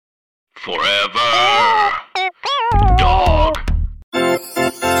Forever. Dog. 5,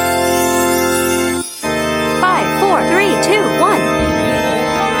 4, 3, 2, 1.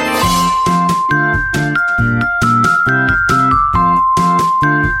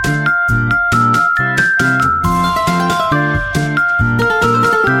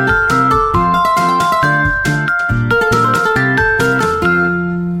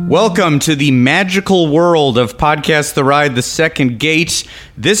 Welcome to the magical world of Podcast The Ride, the Second Gate.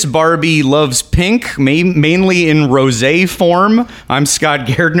 This Barbie loves pink, mainly in rosé form. I'm Scott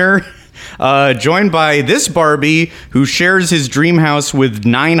Gardner, joined by this Barbie who shares his dream house with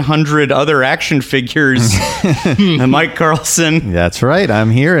 900 other action figures, Mike Carlson. That's right,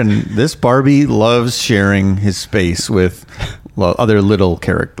 I'm here, and this Barbie loves sharing his space with other little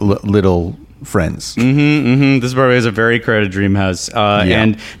friends. This Barbie has a very crowded dream house.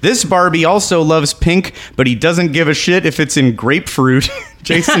 And this Barbie also loves pink, but he doesn't give a shit if it's in grapefruit.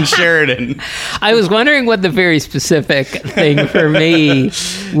 Jason Sheridan. I was wondering what the very specific thing for me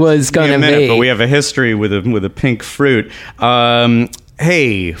was going to be. But we have a history with a pink fruit.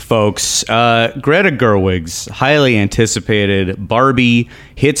 Hey, folks. Greta Gerwig's highly anticipated Barbie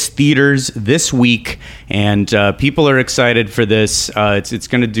hits theaters this week, and people are excited for this. It's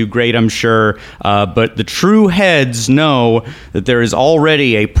going to do great, I'm sure. But the true heads know that there is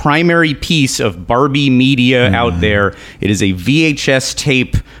already a primary piece of Barbie media out there. It is a VHS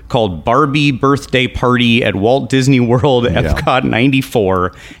tape called Barbie Birthday Party at Walt Disney World, Epcot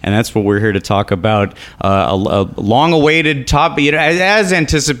 94. And that's what we're here to talk about. A long-awaited topic, as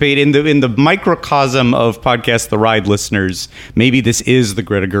anticipated in the microcosm of Podcast The Ride listeners. Maybe this is the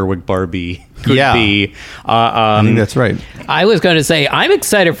Greta Gerwig Barbie. Could be. I think that's right. I was going to say, I'm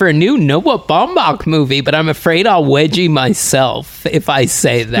excited for a new Noah Baumbach movie, but I'm afraid I'll wedgie myself if I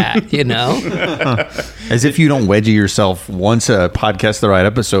say that, you know? As if you don't wedgie yourself once a Podcast The Ride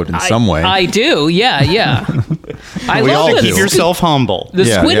episode in some way. I do, yeah. I We all love do. Keep yourself humble. The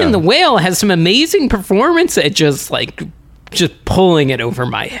Squid and the Whale has some amazing performance at just pulling it over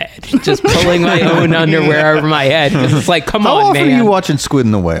my head. Just pulling my own underwear over my head. It's like, come How on, often man. are you watching Squid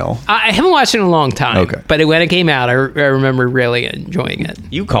and the Whale? I haven't watched it in a long time. Okay. But when it came out, I remember really enjoying it.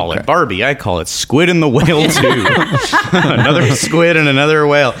 You call it Barbie. I call it Squid and the Whale, too. Another squid and another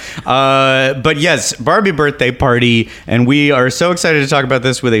whale. But yes, Barbie Birthday Party. And we are so excited to talk about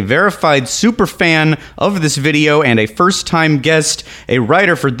this with a verified super fan of this video and a first-time guest, a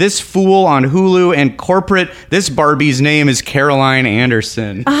writer for This Fool on Hulu and corporate. This Barbie's name is Caroline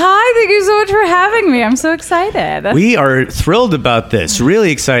Anderson. Hi, thank you so much for having me. I'm so excited. We are thrilled about this.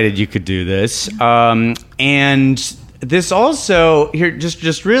 Really excited you could do this. And this also, here,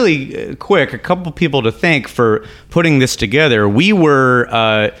 just really quick, a couple people to thank for putting this together. We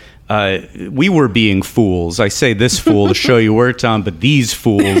were being fools. I say this fool to show you worked on, but these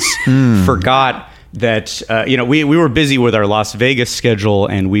fools forgot that we were busy with our Las Vegas schedule,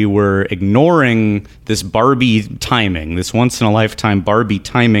 and we were ignoring this Barbie timing, this once-in-a-lifetime Barbie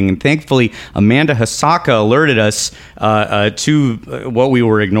timing. And thankfully, Amanda Hasaka alerted us to what we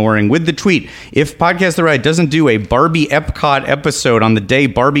were ignoring with the tweet. If Podcast The Ride doesn't do a Barbie Epcot episode on the day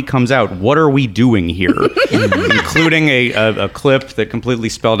Barbie comes out, what are we doing here? Including a clip that completely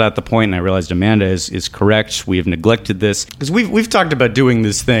spelled out the point, and I realized Amanda is correct. We have neglected this, because we've talked about doing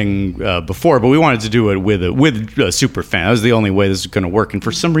this thing before, but we wanted to do it with a super fan. That was the only way this was going to work. And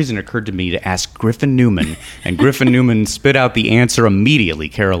for some reason, it occurred to me to ask Griffin Newman, and Griffin Newman spit out the answer immediately,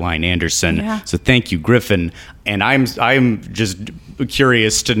 Caroline Anderson. Yeah. So thank you, Griffin. And I'm just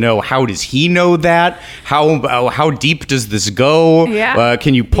curious to know, how does he know that? How deep does this go? Yeah.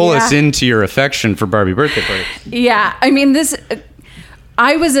 Can you pull us into your affection for Barbie Birthday Party? Yeah, I mean,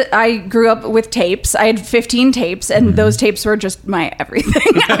 I grew up with tapes. I had 15 tapes, and those tapes were just my everything.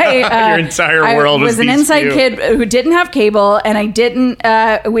 Your entire world I was an these inside few. kid who didn't have cable, and we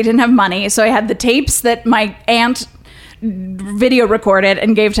didn't have money, so I had the tapes that my aunt video recorded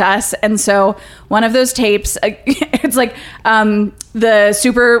and gave to us. And so one of those tapes, it's like the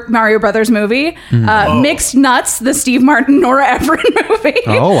Super Mario Brothers movie, Mixed Nuts, the Steve Martin, Nora Ephron movie.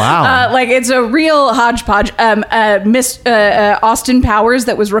 Oh, wow. It's a real hodgepodge. Miss Austin Powers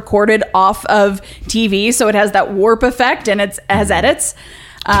that was recorded off of TV, so it has that warp effect, and it has edits.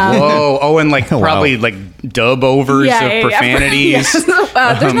 Whoa! Oh, and probably dub overs of profanities.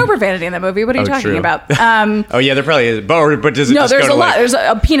 Yeah. There's no profanity in that movie. What are you talking true. about? Oh yeah, there probably is. But does it? No, just there's go a to lot. There's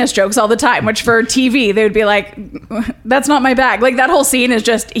penis jokes all the time, which for TV they would be like, "That's not my bag." Like that whole scene is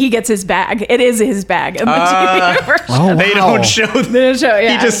just he gets his bag. It is his bag in the TV version. Oh, They wow. don't show. They don't show.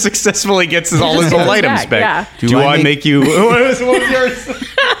 Yeah. He just successful gets all his Just old his items bag, back. yeah. Do I make you? What was yours?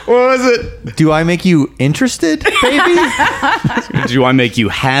 was it? Do I make you interested, baby? Do I make you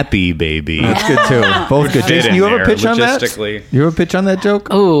happy, baby? That's good too. Both good. Fit Jason, in you have a there, pitch on that? logistically. You have a pitch on that joke?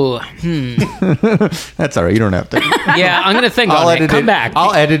 Oh, That's all right. You don't have to. yeah. I'm gonna think on it. Come back.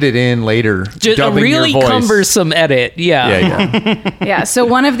 I'll edit it in later. Just a dubbing your really voice. cumbersome edit. Yeah. Yeah. Yeah, so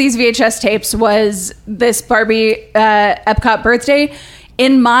one of these VHS tapes was this Barbie Epcot birthday.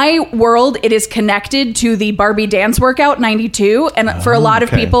 In my world, it is connected to the Barbie dance workout 92. And for a lot of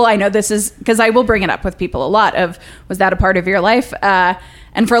okay. people, I know this is because I will bring it up with people a lot of, was that a part of your life?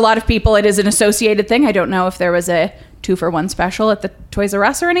 And for a lot of people, it is an associated thing. I don't know if there was a 2-for-1 special at the Toys R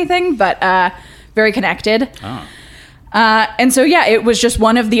Us or anything, but very connected. Oh. And so, yeah, it was just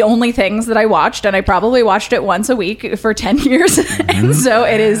one of the only things that I watched, and I probably watched it once a week for 10 years. And so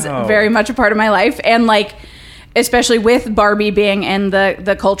it is very much a part of my life. And like, especially with Barbie being in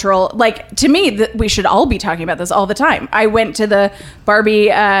the cultural, like, to me, we should all be talking about this all the time. I went to the Barbie,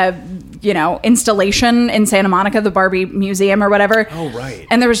 installation in Santa Monica, the Barbie Museum or whatever. Oh, right.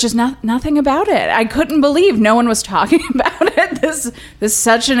 And there was just nothing about it. I couldn't believe no one was talking about it. This is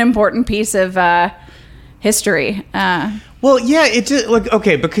such an important piece of history. Well, yeah, it's like,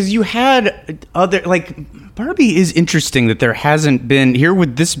 okay, because you had other, like, Barbie is interesting that there hasn't been here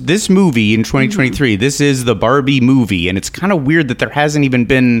with this movie in 2023. This is the Barbie movie, and it's kind of weird that there hasn't even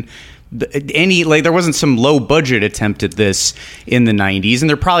been any, like, there wasn't some low budget attempt at this in the 90s, and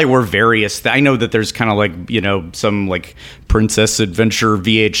there probably were various. I know that there's kind of like, some like Princess Adventure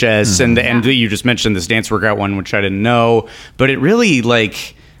VHS, and you just mentioned this dance workout one, which I didn't know, but it really,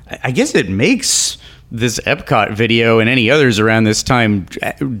 like, I guess it makes this Epcot video and any others around this time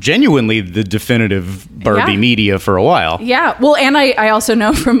genuinely the definitive Barbie media for a while. Yeah. Well, and I also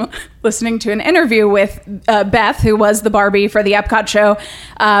know from listening to an interview with Beth, who was the Barbie for the Epcot show,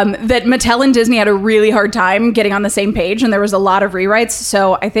 that Mattel and Disney had a really hard time getting on the same page, and there was a lot of rewrites.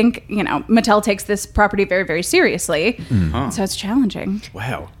 So I think, Mattel takes this property very, very seriously. So it's challenging.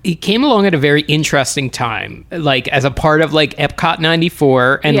 Wow. It came along at a very interesting time, like as a part of like Epcot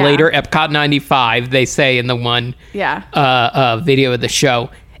 94 and later Epcot 95, they say in the one video of the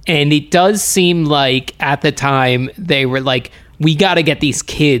show. And it does seem like at the time they were like, we got to get these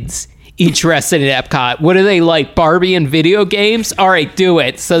kids interested in Epcot. What do they like? Barbie and video games? All right, do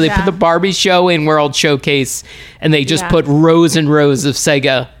it. So they put the Barbie show in World Showcase, and they just put rows and rows of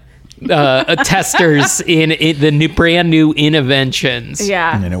Sega testers in the brand new Innoventions.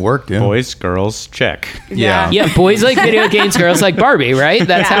 Yeah. And it worked, yeah. Boys, girls, check. Yeah. Yeah, boys like video games, girls like Barbie, right?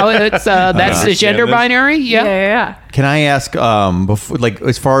 That's how it's, that's the gender binary? Yeah. Can I ask, before, like,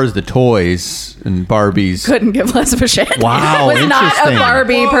 as far as the toys and Barbies? Couldn't give less of a shit. Wow, was not a interesting.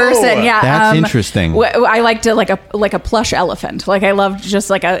 Barbie person. Yeah, That's interesting. I liked it like a plush elephant. Like, I loved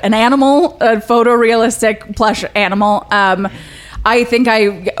just like an animal, a photorealistic plush animal. I think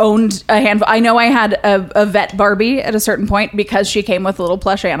I owned a handful. I know I had a vet Barbie at a certain point because she came with little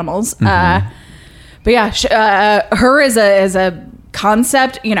plush animals. But yeah, her as a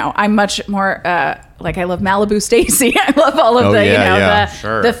concept, I'm much more like, I love Malibu Stacy. I love all of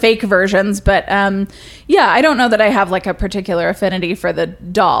the fake versions. But I don't know that I have like a particular affinity for the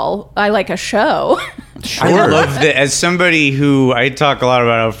doll. I like a show. Sure. I love that. As somebody who I talk a lot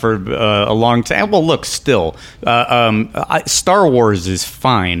about it for a long time. Well, look, still, Star Wars is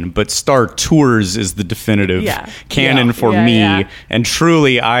fine, but Star Tours is the definitive canon for me. Yeah. And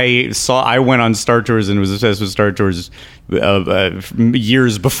truly, I went on Star Tours and was obsessed with Star Tours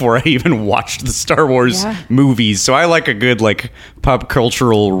years before I even watched the Star Wars movies. So I like a good like pop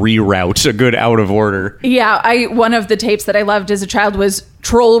cultural reroute, a good out of order. Yeah, one of the tapes that I loved as a child was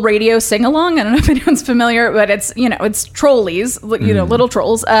Troll Radio Sing Along. I don't know if anyone's familiar, but it's it's trolleys, little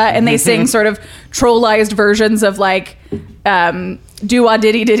trolls, and they sing sort of trollized versions of like do-wah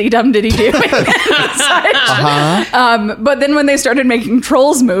diddy diddy dum diddy do. But then when they started making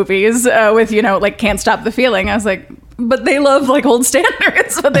Trolls movies with like Can't Stop the Feeling, I was like, but they love like old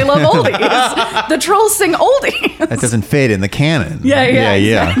standards, but they love oldies. The trolls sing oldies. That doesn't fit in the canon. Yeah.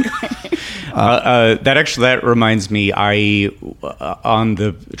 Exactly. That reminds me, on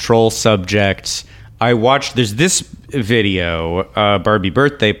the troll subject, I watched, there's this video, Barbie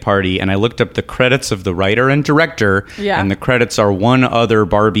Birthday Party, and I looked up the credits of the writer and director, and the credits are one other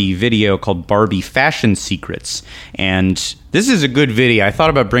Barbie video called Barbie Fashion Secrets. And this is a good video. I thought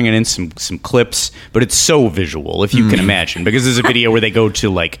about bringing in some clips, but it's so visual, if you can imagine, because there's a video where they go to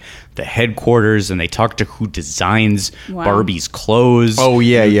like the headquarters and they talk to who designs Barbie's clothes. Oh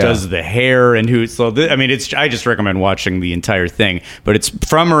yeah, who does the hair and who. So I just recommend watching the entire thing. But it's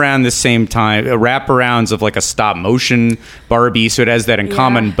from around the same time, wraparounds of like a stop motion Barbie, so it has that in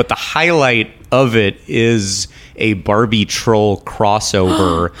common. But the highlight of it is a Barbie troll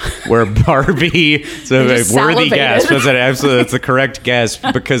crossover where Barbie, so They a just worthy salivated. guess, that's the correct guess,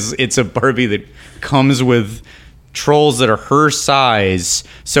 because it's a Barbie that comes with trolls that are her size,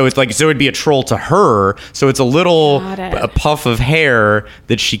 so it'd be a troll to her, so it's a puff of hair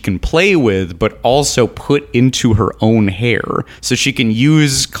that she can play with but also put into her own hair, so she can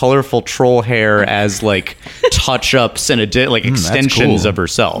use colorful troll hair as like touch-ups and extensions cool. of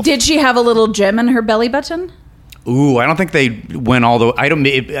herself. Did she have a little gem in her belly button? Ooh, I don't think they went all the. I don't.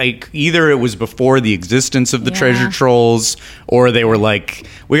 Either it was before the existence of the treasure trolls, or they were like,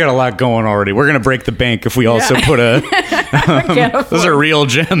 "We got a lot going already. We're gonna break the bank if we also put a." Those are real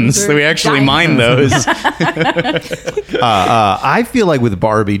gems. We actually mine those. I feel like with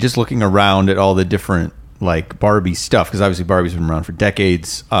Barbie, just looking around at all the different like Barbie stuff, because obviously Barbie's been around for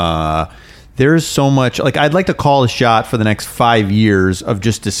decades. There's so much. Like, I'd like to call a shot for the next 5 years of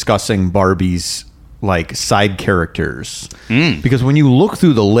just discussing Barbie's like side characters, because when you look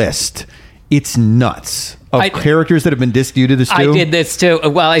through the list, it's nuts of characters that have been dissed. You did this too? I did this too.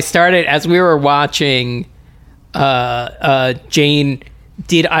 Well, I started as we were watching. Jane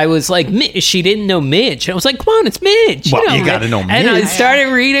did. I was like, she didn't know Midge. I was like, come on, it's Midge. Well, you gotta know Midge. And I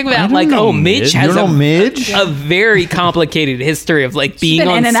started reading about Midge has a very complicated history of like being She's been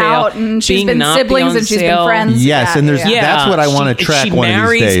on in and sale, out, and she's being been not siblings, on and she's been sale. friends. Yes, and there's that's what I want to track she one of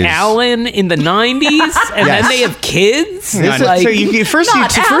marries these days. Alan in the 90s, and then they have kids. So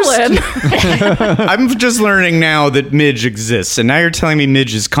Alan. I'm just learning now that Midge exists, and now you're telling me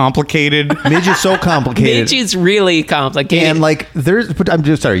Midge is complicated. Midge is so complicated. Midge is really complicated. And like, but I'm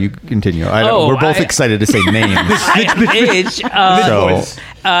just sorry. You continue. We're both excited to say names. Midge.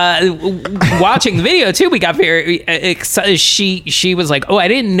 Watching the video too, we got very excited. She was like, "Oh, I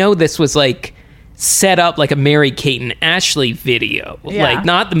didn't know this was like set up like a Mary-Kate and Ashley video, like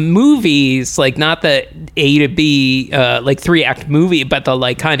not the movies, like not the A to B like 3-act movie, but the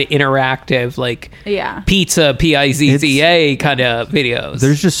like kind of interactive like pizza Pizza kind of videos."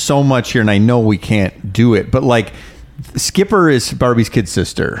 There's just so much here, and I know we can't do it, but like, Skipper is Barbie's kid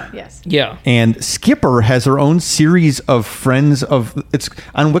sister. Yes. Yeah. And Skipper has her own series of friends of. It's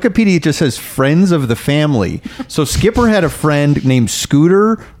on Wikipedia. It just says friends of the family. So Skipper had a friend named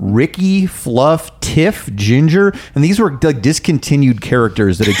Scooter, Ricky, Fluff, Tiff, Ginger, and these were like discontinued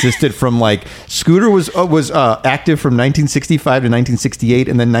characters that existed from like Scooter was active from 1965 to 1968,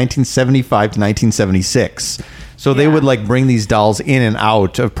 and then 1975 to 1976. So they would like bring these dolls in and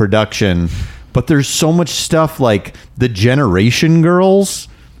out of production. But there's so much stuff like the Generation Girls.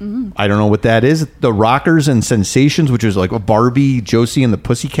 I don't know what that is. The Rockers and Sensations, which is like a Barbie, Josie and the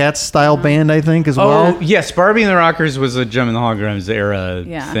Pussycats style band, I think, as well. Oh, yes. Barbie and the Rockers was a Gem and the Holograms era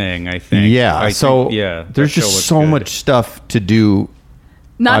thing, I think. Yeah. There's just so much stuff to do.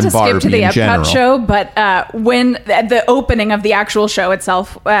 Not to Barbie skip to the in Epcot general. show, but when at the opening of the actual show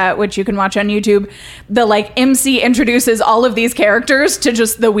itself, which you can watch on YouTube, the like MC introduces all of these characters to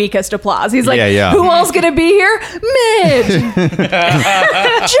just the weakest applause. He's like, "Who all's gonna be here? Midge,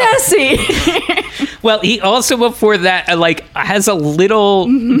 Jesse." Well, he also before that like has a little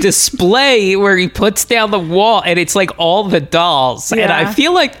display where he puts down the wall, and it's like all the dolls. And I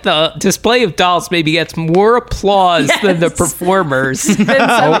feel like the display of dolls maybe gets more applause than the performers.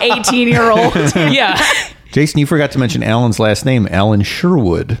 Some 18-year-old. Yeah. Jason, you forgot to mention Alan's last name, Alan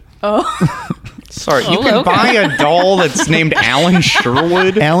Sherwood. Sorry, you can buy a doll that's named Alan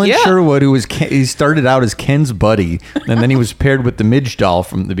Sherwood? Alan Sherwood, who he started out as Ken's buddy, and then he was paired with the Midge doll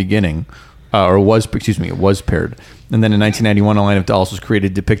from the beginning. It was paired. And then in 1991, a line of dolls was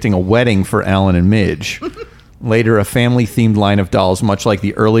created depicting a wedding for Alan and Midge. Later, a family-themed line of dolls, much like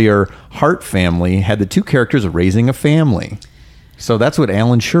the earlier Hart family, had the two characters raising a family. So that's what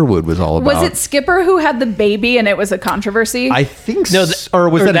Alan Sherwood was all about. Was it Skipper who had the baby and it was a controversy? I think so. Or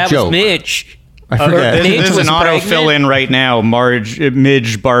was that a joke? Was Midge. I forget. There's an autofill in right now.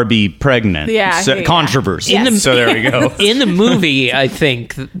 Midge Barbie pregnant. Controversy. So there we go. In the movie, I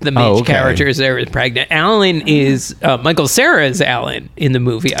think the Midge character is there is pregnant. Alan is Michael Cera is Alan in the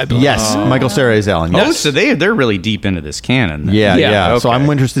movie, I believe. Yes, Michael Cera is Alan. Yes. Oh, so they're really deep into this canon. Then. Yeah. Okay. So I'm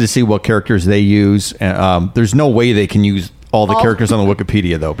interested to see what characters they use. There's no way they can use all the characters on the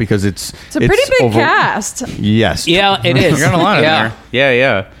Wikipedia though, because it's a pretty big cast. Yes. Yeah, it is. You got a lot in there.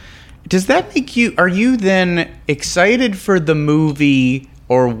 Yeah. Does that make you? Are you then excited for the movie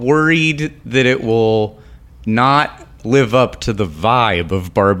or worried that it will not live up to the vibe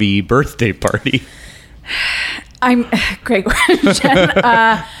of Barbie Birthday Party? Great question.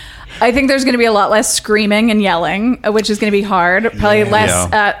 I think there's going to be a lot less screaming and yelling, which is going to be hard. Probably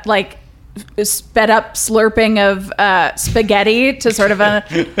less sped up slurping of spaghetti to sort of a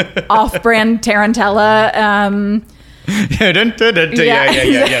off-brand Tarantella.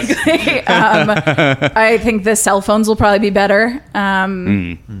 Yes. I think the cell phones will probably be better.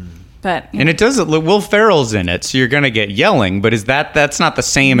 But and it does. Will Ferrell's in it, so you're going to get yelling. But that's not the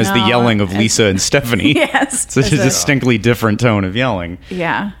same as the yelling of Lisa and Stephanie. Yes, it's a distinctly different tone of yelling.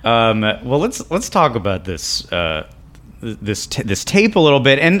 Yeah. Well, let's talk about this. This tape a little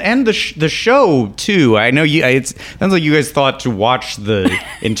bit and the show too. I know it sounds like you guys thought to watch the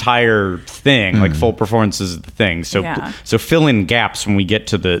entire thing, like full performances of the thing. So fill in gaps when we get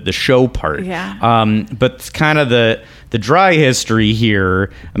to the show part. Yeah. But kind of the dry history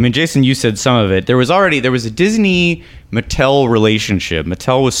here. I mean, Jason, you said some of it. There was a Disney Mattel relationship.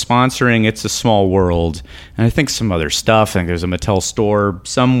 Mattel was sponsoring It's a Small World, and I think some other stuff. I think there's a Mattel store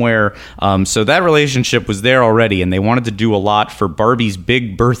somewhere. So that relationship was there already, and they wanted to do a lot for Barbie's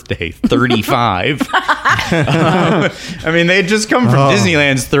big birthday, 35. I mean, they had just come from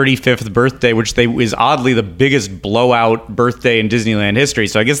Disneyland's 35th birthday, which is oddly the biggest blowout birthday in Disneyland history.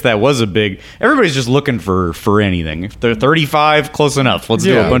 So I guess that was everybody's just looking for anything. If they're 35, close enough. Let's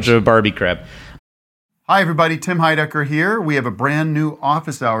do a bunch of Barbie crap. Hi, everybody. Tim Heidecker here. We have a brand new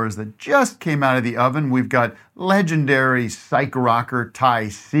office hours that just came out of the oven. We've got legendary psych rocker Ty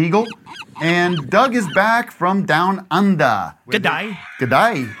Segall. And Doug is back from down under. G'day.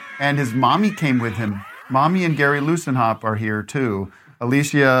 G'day. And his mommy came with him. Mommy and Gary Lusenhop are here, too.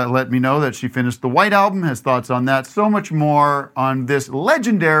 Alicia let me know that she finished the White Album, has thoughts on that. So much more on this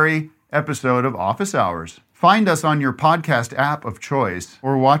legendary episode of Office Hours. Find us on your podcast app of choice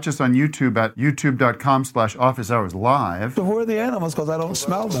or watch us on YouTube at youtube.com/officeHoursLive. So who are the animals? Because I don't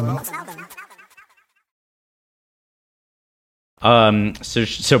smell them.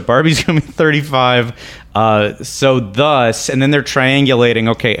 So Barbie's gonna be 35. And then they're triangulating.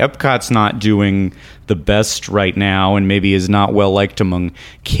 Okay, Epcot's not doing the best right now, and maybe is not well liked among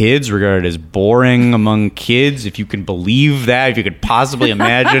kids, regarded as boring among kids. If you can believe that, if you could possibly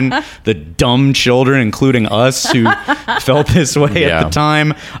imagine the dumb children, including us, who felt this way at the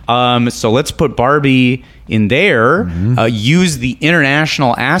time. So let's put Barbie in there. Use the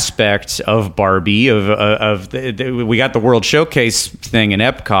international aspect of Barbie. We got the World Showcase thing in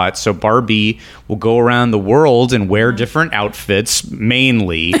Epcot, so Barbie will go around the world and wear different outfits,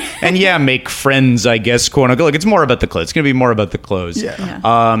 mainly, and make friends, I guess, quote unquote. Like, it's more about the clothes. It's going to be more about the clothes.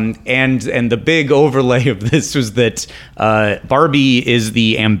 And the big overlay of this was that Barbie is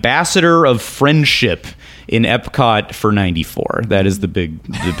the ambassador of friendship in Epcot for 94. That is the big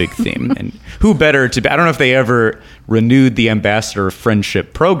theme. And who better to be? I don't know if they ever renewed the Ambassador of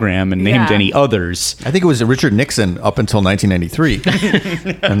Friendship program and named any others. I think it was Richard Nixon up until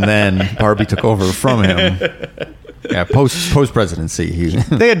 1993. And then Barbie took over from him. Yeah, post presidency.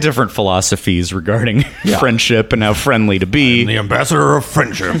 They had different philosophies regarding friendship and how friendly to be. I'm the ambassador of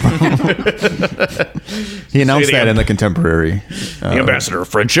friendship. He announced that in the Contemporary. The ambassador of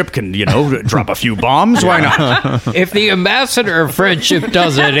friendship can, drop a few bombs. Why not? If the ambassador of friendship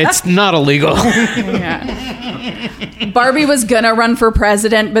does it, it's not illegal. Barbie was gonna run for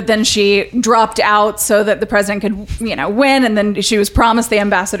president, but then she dropped out so that the president could, win. And then she was promised the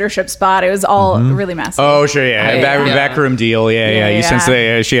ambassadorship spot. It was all really messy. Oh, sure, backroom deal. You sense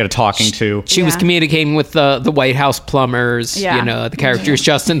she had a talking to. She was communicating with the White House plumbers. The characters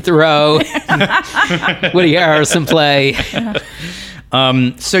Justin Theroux, Woody Harrelson play.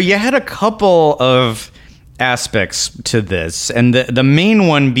 So you had a couple of aspects to this, and the main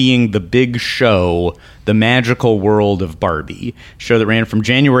one being the big show, The Magical World of Barbie, show that ran from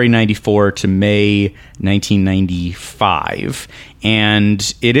January 94 to May 1995.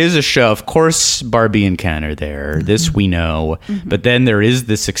 And it is a show, of course, Barbie and Ken are there. This we know. But then there is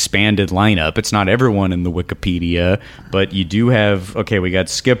this expanded lineup. It's not everyone in the Wikipedia, but you do have, we got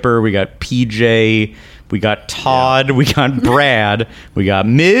Skipper, we got PJ, we got Todd, we got Brad, we got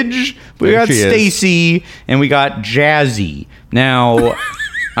Midge, we got Stacy, and we got Jazzy. Now,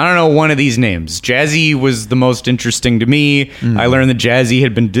 I don't know one of these names. Jazzy was the most interesting to me. I learned that Jazzy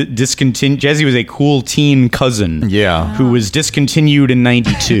had been discontinued. Jazzy was a cool teen cousin who was discontinued in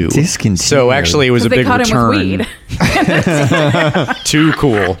 92. Discontinued. So actually it was a big return. Too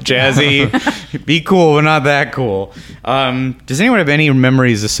cool. Jazzy, be cool, but not that cool. Does anyone have any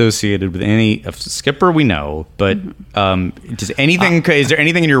memories associated with any of Skipper? We know, but does anything? Is there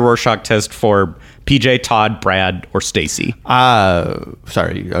anything in your Rorschach test for PJ, Todd, Brad, or Stacy?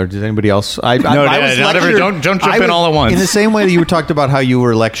 Sorry, or does anybody else? Don't jump in all at once. In the same way that you talked about how you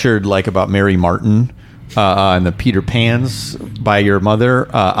were lectured about Mary Martin and the Peter Pans by your mother.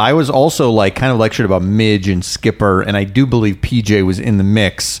 I was also kind of lectured about Midge and Skipper, and I do believe PJ was in the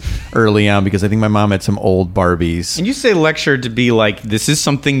mix early on because I think my mom had some old Barbies. And you say lectured to be like, this is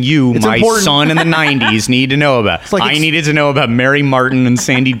something It's my important. son in the 90s, need to know about. I needed to know about Mary Martin and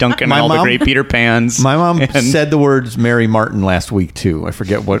Sandy Duncan and all the great Peter Pans. My mom said the words Mary Martin last week, too. I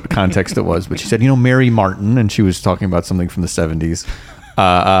forget what context it was, but she said, Mary Martin, and she was talking about something from the 70s.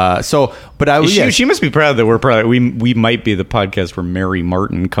 She must be proud that we might be the podcast where Mary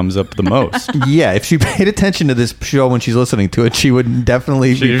Martin comes up the most. Yeah, if she paid attention to this show when she's listening to it, she would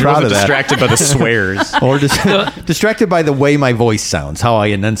definitely be proud of that. Distracted by the swears, or distracted by the way my voice sounds, how I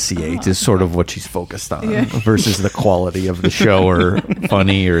enunciate is sort of what she's focused on versus the quality of the show or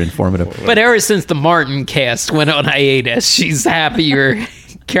funny or informative. But ever since the Martin cast went on hiatus, she's happy you're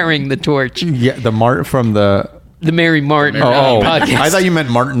carrying the torch. Yeah, the Martin from the Mary Martin podcast. I thought you meant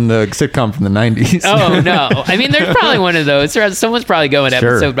Martin, the sitcom from the 90s. Oh, no. I mean, there's probably one of those. Someone's probably going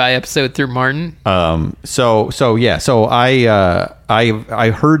episode by episode through Martin. So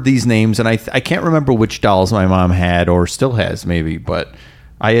I heard these names, and I can't remember which dolls my mom had or still has, maybe, but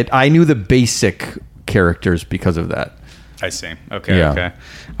I knew the basic characters because of that. I see. Okay. Okay.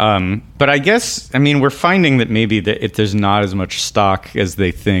 But I guess, we're finding that maybe if there's not as much stock as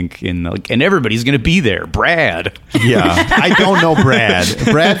they think and everybody's going to be there. Brad. Yeah. I don't know Brad.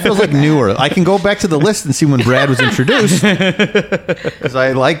 Brad feels like newer. I can go back to the list and see when Brad was introduced. Because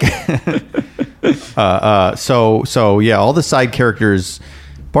I like... So yeah, all the side characters,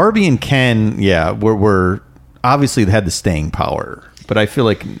 Barbie and Ken, were obviously they had the staying power. But I feel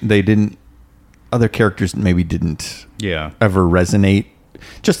like they didn't... Other characters maybe didn't ever resonate,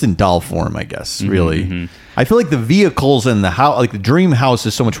 just in doll form, I guess, really. Mm-hmm. I feel like the vehicles and the house, like the dream house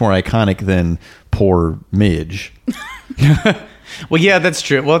is so much more iconic than poor Midge. Well, yeah, that's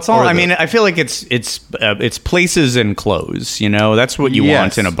true. Well, it's all, I feel like it's places and clothes, that's what you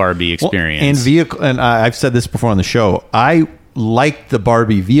want in a Barbie experience. Well, and I've said this before on the show. I liked the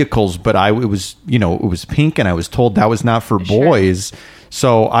Barbie vehicles, but it was pink, and I was told that was not for boys.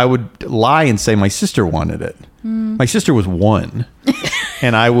 So I would lie and say my sister wanted it. My sister was 1.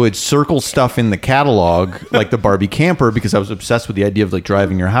 And I would circle stuff in the catalog, like the Barbie camper, because I was obsessed with the idea of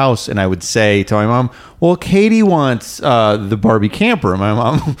driving your house. And I would say to my mom, well, Katie wants the Barbie camper. And my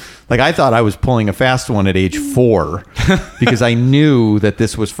mom, I thought I was pulling a fast one at age 4 because I knew that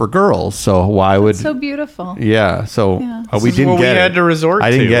this was for girls. So why would... That's so beautiful. Yeah. So we didn't get it. We had to resort to.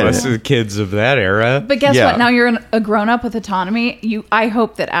 I didn't get us, the kids of that era. But guess what? Now you're a grown-up with autonomy. I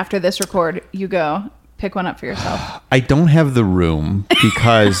hope that after this record, you go... pick one up for yourself. I don't have the room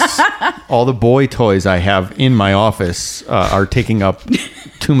because all the boy toys I have in my office are taking up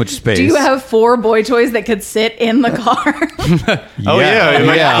too much space. Do you have 4 boy toys that could sit in the car? It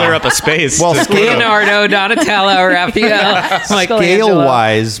might clear up a space. Well, Leonardo, Donatello, Raphael.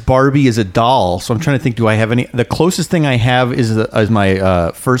 Scale-wise, Barbie is a doll, so I'm trying to think, do I have any? The closest thing I have is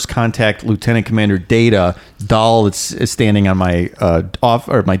my First Contact Lieutenant Commander Data doll that's standing on my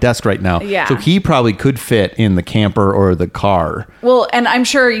my desk right now. Yeah. So he probably could fit in the camper or the car. Well, and I'm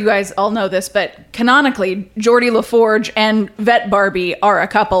sure you guys all know this, but canonically, Geordie LaForge and Vet Barbie are a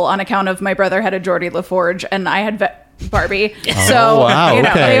couple on account of my brother had a Geordie LaForge and I had Vet Barbie. So, wow,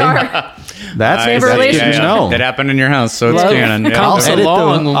 they are. That's a relationship. That happened in your house, so it's canon. Yeah. Comes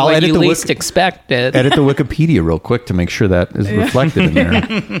along when you least expect it. Edit the Wikipedia real quick to make sure that is reflected in there.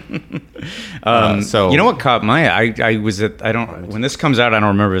 So you know what caught my eye? I was at when this comes out, I don't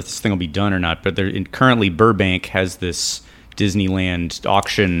remember if this thing will be done or not. But currently Burbank has this Disneyland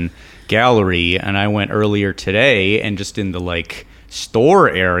auction gallery, and I went earlier today, and just in the store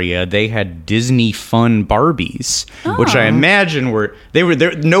area, they had Disney Fun Barbies, which I imagine were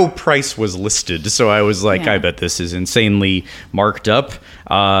there. No price was listed, so I was like, I bet this is insanely marked up.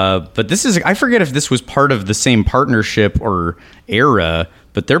 But this is, I forget if this was part of the same partnership or era,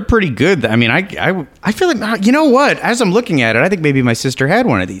 but they're pretty good. I mean, I feel like, you know what? As I'm looking at it, I think maybe my sister had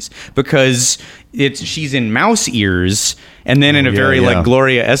one of these because she's in mouse ears, and then in a very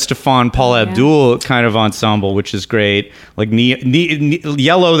Gloria Estefan, Paul Abdul kind of ensemble, which is great. Like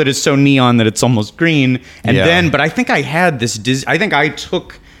yellow that is so neon that it's almost green. And then, but I think I had this. I think I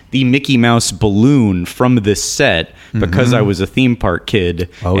took the Mickey Mouse balloon from this set because I was a theme park kid.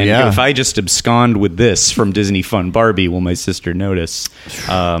 If I just abscond with this from Disney Fun Barbie, will my sister notice?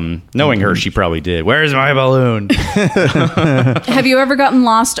 Knowing her, she probably did. Where's my balloon? Have you ever gotten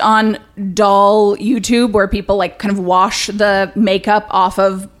lost on doll YouTube where people kind of wash the makeup off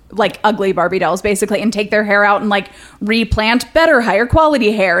of like ugly Barbie dolls basically, and take their hair out and like replant better, higher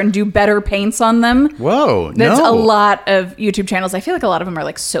quality hair and do better paints on them. Whoa, That's a lot of YouTube channels. I feel like a lot of them are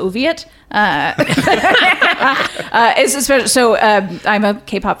like Soviet. It's especially, so I'm a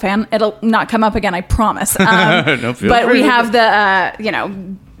K-pop fan. It'll not come up again, I promise. But we have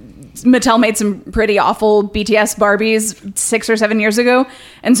the, Mattel made some pretty awful BTS Barbies 6 or 7 years ago.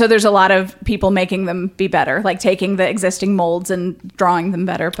 And so there's a lot of people making them be better, like taking the existing molds and drawing them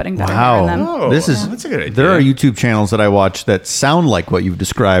better, putting better hair in them. Oh, That's a good idea. There are YouTube channels that I watch that sound like what you've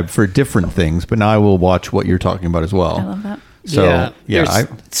described for different things, but now I will watch what you're talking about as well. I love that. So, there's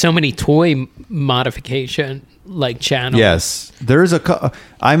so many toy modification like channels. Yes, there's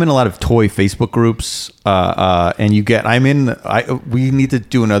I'm in a lot of toy Facebook groups, and we need to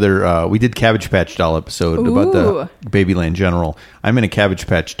do another. We did Cabbage Patch Doll episode about the Babyland General. I'm in a Cabbage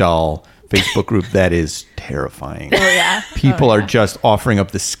Patch Doll Facebook group that is terrifying. Oh yeah, people are just offering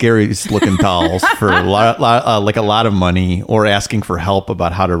up the scariest looking dolls for a lot of money, or asking for help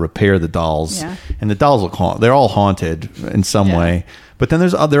about how to repair the dolls. Yeah. And the dolls they're all haunted in some way. But then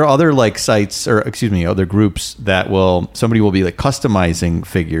there are other like sites, or other groups that somebody will be like customizing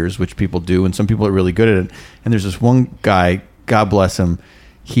figures, which people do, and some people are really good at it. And there's this one guy, God bless him,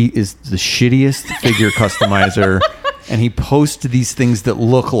 he is the shittiest figure customizer, and he posts these things that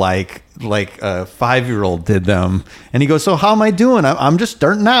look like a 5-year-old did them, and he goes, "So how am I doing? I'm just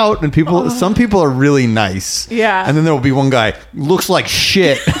starting out." And some people are really nice, and then there will be one guy looks like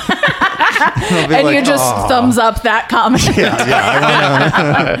shit. And you just thumbs up that comment.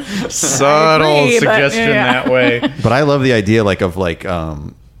 Subtle suggestion that way. But I love the idea what's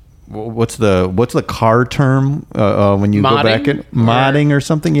the car term when you go back at modding or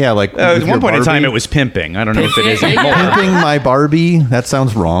something? Yeah, like at one point in time it was pimping. I don't know if it is anymore. Pimping my Barbie. That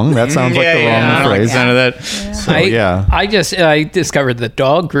sounds wrong. That sounds like the wrong phrase. None of that. So, I discovered the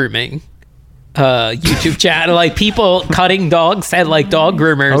dog grooming YouTube channel, like people cutting dogs at like dog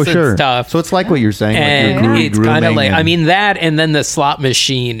groomers and stuff. So it's like what you're saying, and like it's kind of like, I mean, that, and then the slot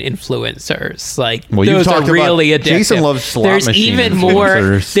machine influencers, like those are really addictive. Jason loves slot machine even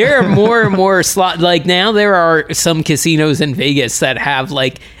influencers. There are more and more slot. Like now, there are some casinos in Vegas that have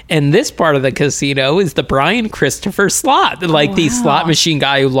like. And this part of the casino is the Brian Christopher slot, like the slot machine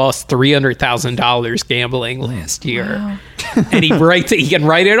guy who lost $300,000 gambling last year. Wow. And he can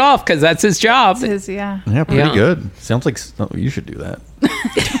write it off because that's his job. Yeah, pretty good. Sounds like you should do that.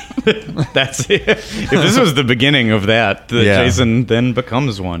 That's it. If this was the beginning of that, Jason then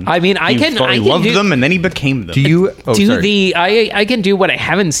becomes one. I mean, I loved them and then he became them. Do you I can do what I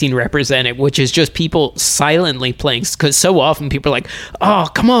haven't seen represented, which is just people silently playing, because so often people are like, "Oh,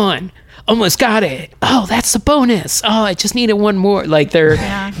 come on, almost got it. Oh, that's the bonus. Oh, I just needed one more." Like they're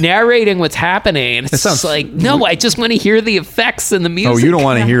narrating what's happening. And it's just like, no, I just want to hear the effects and the music. Oh, you don't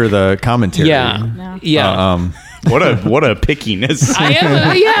want to hear the commentary. Yeah. What a pickiness! I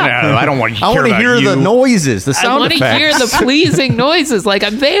am. I don't want to. I want to hear the noises, the sound effects. I want to hear the pleasing noises, like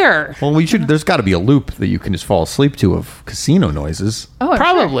I'm there. Well, there's got to be a loop that you can just fall asleep to of casino noises. Oh,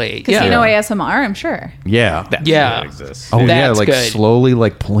 probably. Sure. Casino ASMR, I'm sure. Yeah, that exists. Oh, that's like good. Slowly,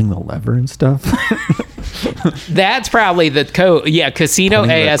 like pulling the lever and stuff. That's probably the code. Yeah, casino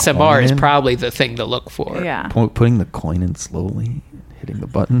ASMR is probably the thing to look for. Yeah, putting the coin in slowly. Hitting the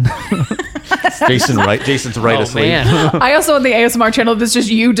button. Jason's right asleep. Man. I also want the ASMR channel that's just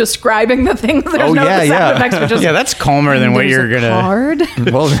you describing the things. There's sound effects, but just, that's calmer than what you're gonna. Card.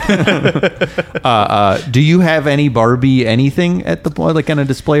 Well, do you have any Barbie anything at the like on a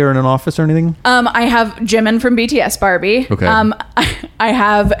display or in an office or anything? I have Jimin from BTS Barbie. Okay. I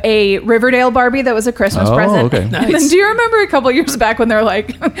have a Riverdale Barbie that was a Christmas present. Okay. Nice. And then do you remember a couple years back when they're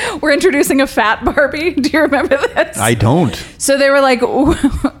like, we're introducing a fat Barbie? Do you remember this? I don't. So they were like,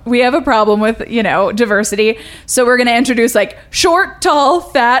 we have a problem with, diversity. So we're going to introduce like short, tall,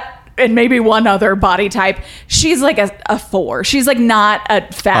 fat, and maybe one other body type. She's like a 4. She's like not a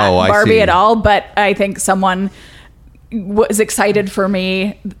fat Barbie at all, but I think someone was excited for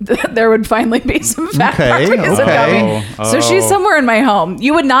me. There would finally be some fat Barbies coming. So she's somewhere in my home.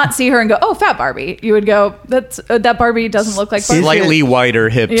 You would not see her and go, "Oh, fat Barbie." You would go, that Barbie doesn't look like Barbie. Slightly wider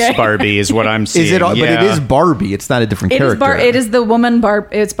hips Barbie is what I'm seeing. But it is Barbie. It's not a different character. It is the woman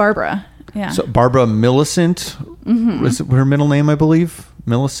It's Barbara. Yeah. So Barbara Millicent was her middle name, I believe.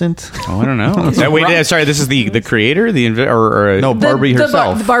 Millicent. Oh, I don't know. Sorry, this is the creator, no, Barbie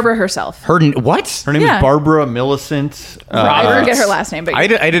herself. Barbara herself. Her what? Her name is Barbara Millicent. I forget her last name, but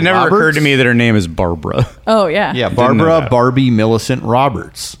it never occurred to me that her name is Barbara. Oh yeah. Yeah, Barbara Barbie Millicent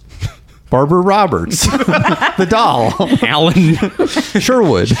Roberts. Barbara Roberts, the doll. Alan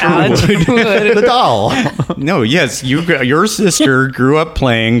Sherwood. The doll. No, yes, your sister grew up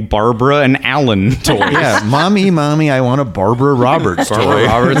playing Barbara and Alan toys. Yeah, mommy, I want a Barbara Roberts toy. Barbara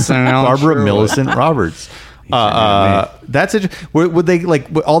Roberts and Alan Barbara Sherwood. Millicent Roberts. That's it. Would they like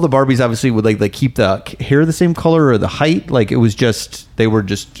all the Barbies? Obviously, would they keep the hair the same color or the height? Like it was just they were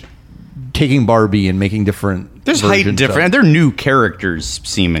just taking Barbie and making different. There's height different. Of. They're new characters,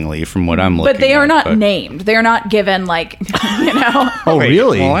 seemingly, from what I'm looking at. But they are not named. They're not given, like, you know. Oh, Wait,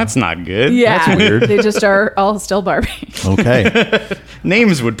 really? Well, that's not good. Yeah. That's weird. They just are all still Barbie. Okay.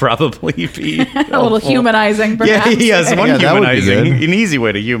 Names would probably be A little humanizing, Yeah, perhaps. yes, one Yeah, that would be humanizing. good. An easy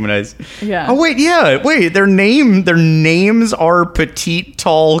way to humanize. Yeah. Oh, wait, their names are petite,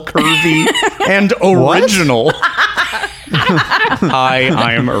 tall, curvy, and original.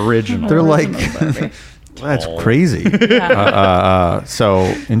 I am original. They're like. That's crazy. So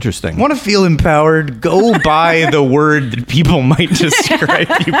interesting. Want to feel empowered? Go by the word that people might describe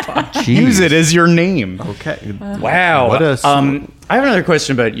you by. Use it as your name. Okay. Wow. What a- I have another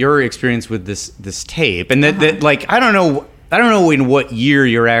question about your experience with this tape, and that like I don't know in what year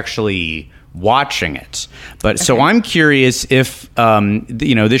you're actually watching it, but so I'm curious if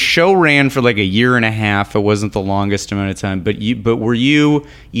this show ran for like a year and a half. It wasn't the longest amount of time, but were you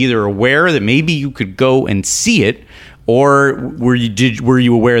either aware that maybe you could go and see it, or were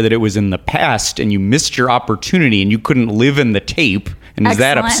you aware that it was in the past and you missed your opportunity and you couldn't live in the tape? And is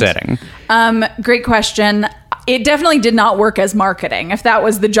that upsetting? Great question. It definitely did not work as marketing. If that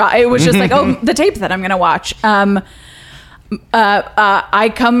was the job, it was just like, oh, the tape that I'm going to watch.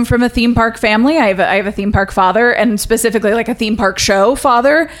 I come from a theme park family. I have a theme park father, and specifically like a theme park show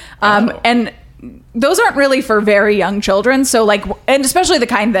father. And those aren't really for very young children. So like, and especially the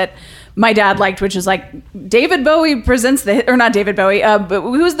kind that my dad liked, which is like David Bowie presents or not David Bowie. But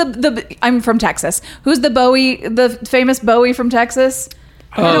who's the I'm from Texas. Who's the famous Bowie from Texas?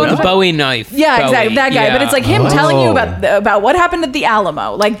 The Bowie knife. Yeah, Bowie. exactly. That guy. Yeah. But it's like him telling you about what happened at the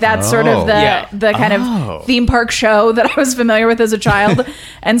Alamo. Like that's sort of the kind of theme park show that I was familiar with as a child.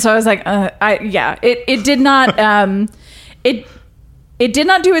 And so I was like, it did not it did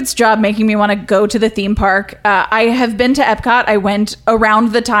not do its job making me want to go to the theme park. I have been to Epcot. I went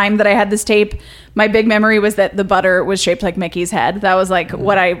around the time that I had this tape. My big memory was that the butter was shaped like Mickey's head. That was like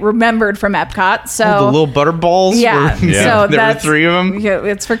what I remembered from Epcot. So the little butter balls. Yeah. So there were 3 of them. Yeah,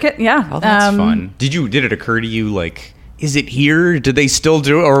 it's for kids. Yeah. Oh, that's fun. Did it occur to you like, is it here? Did they still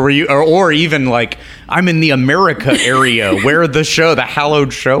do it, or were you, or even like, I'm in the America area where the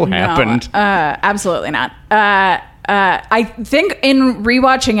hallowed show happened? No, absolutely not. I think in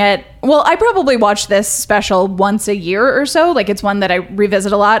rewatching it, well, I probably watch this special once a year or so. Like it's one that I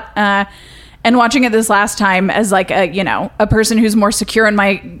revisit a lot. And watching it this last time as like a person who's more secure in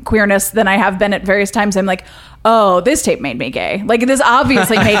my queerness than I have been at various times, I'm like, oh, this tape made me gay. Like this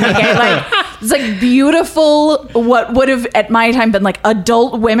obviously made me gay. Like it's like beautiful, what would have at my time been like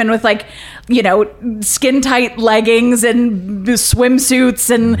adult women with like, skin tight leggings and swimsuits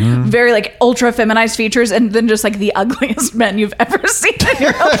and very like ultra feminized features, and then just like the ugliest men you've ever seen in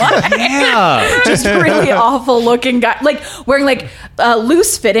your life. Yeah. Just really awful looking guy, like wearing like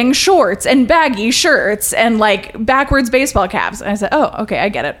loose fitting shorts and baggy shirts and like backwards baseball caps. And I said, oh, okay, I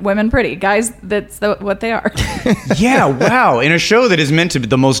get it. Women pretty, guys, that's what they are. Yeah, wow. In a show that is meant to be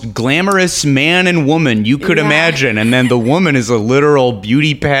the most glamorous man and woman you could imagine, and then the woman is a literal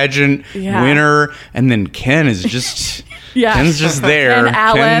beauty pageant winner, and then Ken is just Ken's just there. And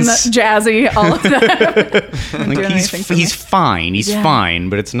Alan, Jazzy, all of them. Like he's fine. He's fine,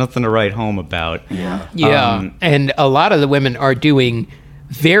 but it's nothing to write home about. Yeah. And a lot of the women are doing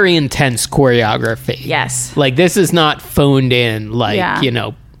very intense choreography. Yes. Like this is not phoned in like,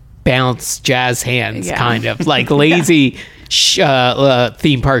 bounce jazz hands kind of like lazy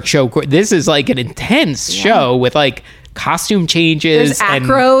theme park show. This is like an intense show with like costume changes. There's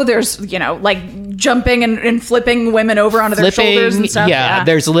acro. There's like jumping and flipping women over onto their shoulders and stuff. Yeah,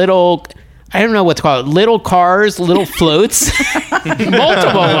 there's little, I don't know what to call it, little cars, little floats,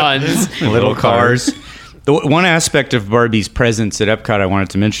 multiple ones. Little cars. The one aspect of Barbie's presence at Epcot I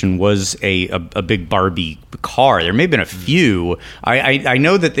wanted to mention was a big Barbie car. There may have been a few. I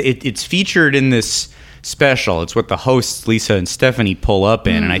know that it's featured in this special. It's what the hosts Lisa and Stephanie pull up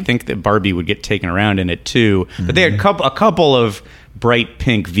in, and I think that Barbie would get taken around in it too. But they had a couple of bright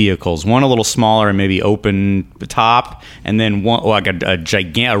pink vehicles, one a little smaller and maybe open top, and then one like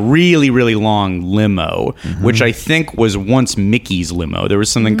a really, really long limo, which I think was once Mickey's limo. There was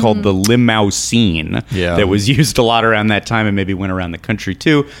something called the limousine that was used a lot around that time and maybe went around the country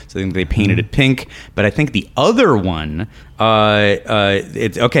too. So I think they painted it pink. But I think the other one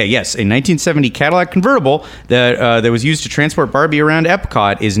It's okay. Yes, a 1970 Cadillac convertible that was used to transport Barbie around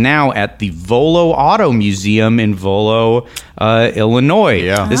Epcot is now at the Volo Auto Museum in Volo, Illinois.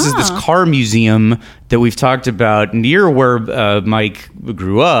 Yeah. This is this car museum that we've talked about near where Mike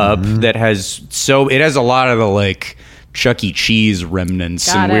grew up. That has it has a lot of the like Chuck E. Cheese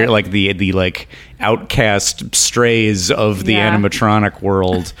remnants and weird, like the like outcast strays of the animatronic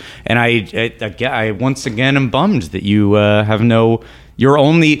world. And I once again am bummed that you have no. You're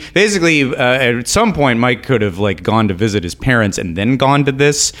only basically at some point Mike could have like gone to visit his parents and then gone to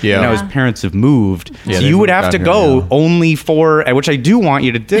this. Yeah. Now his parents have moved, Yeah, so they you would moved have out to here, go yeah. only for which I do want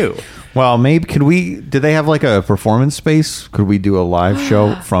you to do. Well, maybe do they have like a performance space? Could we do a live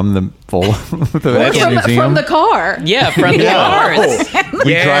show from the from the car. Yeah, from the cars.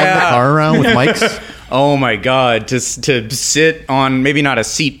 We drive the car around with mics. Oh my God! To sit on maybe not a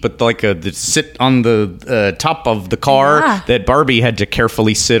seat, but like to sit on the top of the car that Barbie had to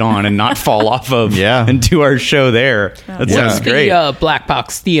carefully sit on and not fall off of. Yeah. And do our show there. That sounds great. The black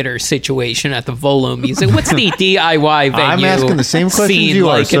box theater situation at the Volo Museum? What's the DIY venue? I'm asking the same questions scene you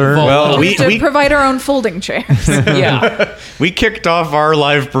are, like sir. in Volo? Well, We have to provide our own folding chairs. Yeah. We kicked off our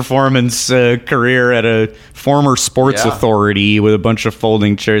live performance career at a former sports authority with a bunch of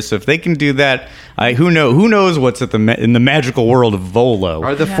folding chairs. So if they can do that, who knows what's in the magical world of Volo?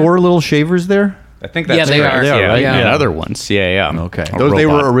 Are the 4 little shavers there? I think that's they right. are. Yeah, right? yeah. Yeah. And other ones. Yeah. Okay. A They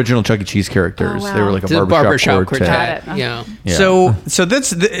robot. were original Chuck E. Cheese characters. Oh, wow. They were like a The barbershop quartet. Got it. Yeah. Yeah. So it's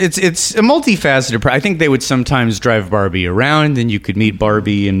a multifaceted. I think they would sometimes drive Barbie around, and you could meet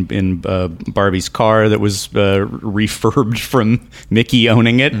Barbie in Barbie's car that was refurbed from Mickey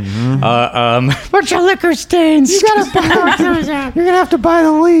owning it. Bunch of liquor stains. You're gonna have to buy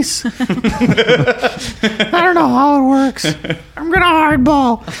the lease. I don't know how it works. I'm gonna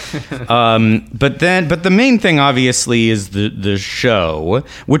hardball. But the main thing, obviously, is the show,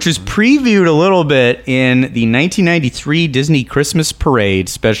 which was previewed a little bit in the 1993 Disney Christmas Parade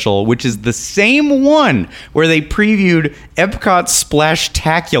special, which is the same one where they previewed Epcot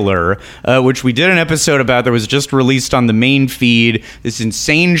Splashtacular, which we did an episode about that was just released on the main feed. This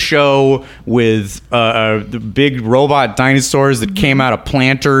insane show with the big robot dinosaurs that came out of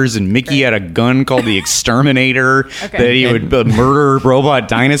planters, and Mickey had a gun called the Exterminator that he would murder robot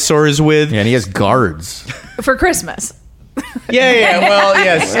dinosaurs with. Yeah, and he has guards. For Christmas. Yeah. Well,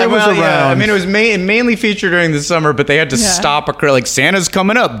 yes. It was Yeah. I around. mean, it was mainly featured during the summer, but they had to stop like Santa's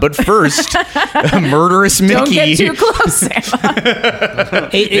coming up, but first, murderous Mickey. Don't get too close, Santa.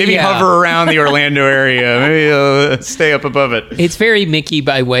 Maybe hover around the Orlando area. Maybe stay up above it. It's very Mickey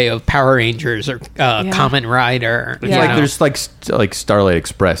by way of Power Rangers or Kamen Rider. It's like there's like Starlight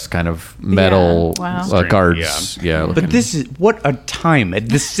Express kind of metal Yeah. Wow. guards. Yeah. But this is what a time. At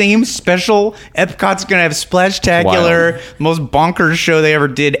the same special, Epcot's gonna have Splashtacular, most bonkers show they ever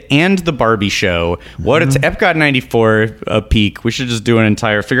did, and the Barbie show. What it's Epcot 94 peak. We should just do an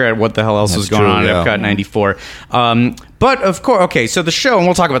entire figure out what the hell else was going on at Epcot 94. But of course, okay, so the show, and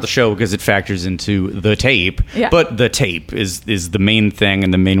we'll talk about the show because it factors into the tape. Yeah. But the tape is the main thing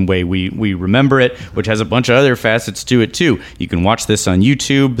and the main way we remember it, which has a bunch of other facets to it too. You can watch this on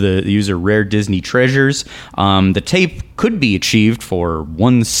YouTube. The user Rare Disney Treasures. The tape could be achieved for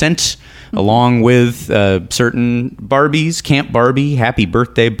 1 cent. Along with certain Barbies, Camp Barbie, Happy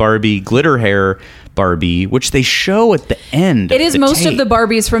Birthday Barbie, Glitter Hair Barbie, which they show at the end. It is most tape. of the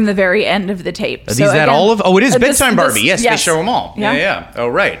Barbies from the very end of the tape. Is that all of? Oh, it is Bedtime Barbie. Yes, they yes. show them all. Yeah. Oh,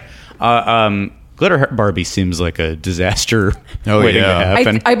 right. Glitter Hair Barbie seems like a disaster waiting to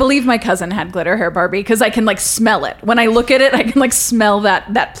happen. I believe my cousin had glitter hair Barbie because I can like smell it. When I look at it, I can like smell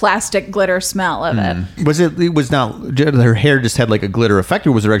that plastic glitter smell of it. It was not her hair just had like a glitter effect,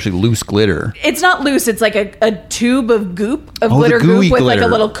 or was there actually loose glitter? It's not loose. It's like a tube of goop, of Oh, glitter the gooey goop with like glitter.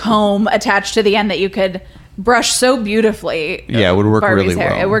 a little comb attached to the end that you could brush so beautifully. Yeah, it would work Barbie's really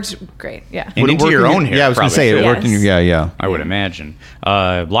hair. well. It works great. Yeah. And Would it into work your in own hair. Yeah, I was going to probably, say it too. worked in your. Yeah. I would imagine.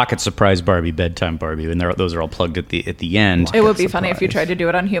 Locket Surprise Barbie, Bedtime Barbie, and those are all plugged at the end. It would be funny if you tried to do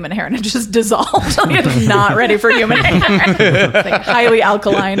it on human hair and it just dissolved. It's not ready for human hair. It's like highly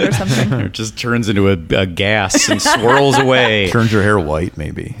alkaline or something. It just turns into a gas and swirls away. Turns your hair white,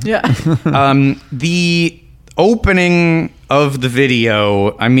 maybe. Yeah. The opening of the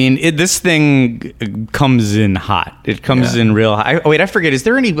video, I mean, this thing comes in hot. It comes in real hot. I forget. Is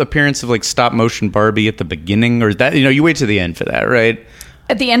there any appearance of like stop motion Barbie at the beginning, or is that you wait to the end for that, right?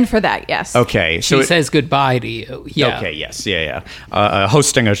 At the end for that, yes. Okay, She says goodbye to you. Yeah. Okay, yes, yeah.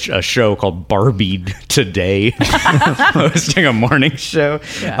 Hosting a show called Barbie Today, hosting a morning show.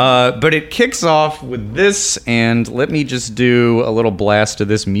 Yeah. But it kicks off with this, and let me just do a little blast of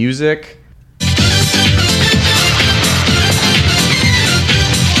this music.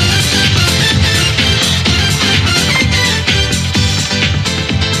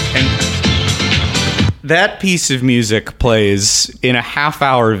 that piece of music plays in a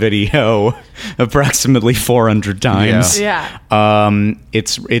half-hour video approximately 400 times. Yeah.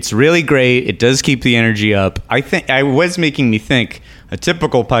 It's really great. It does keep the energy up. I was making me think a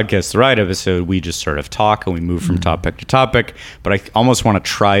typical Podcast the Ride episode, we just sort of talk and we move from topic to topic. But I almost want to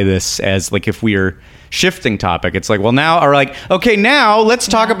try this as like if we are shifting topic. It's like, well, now, or like, okay, now let's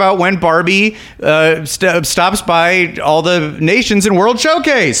talk about when Barbie stops by all the nations in World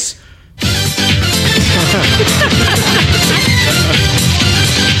Showcase.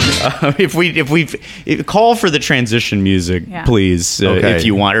 If we call for the transition music, please, if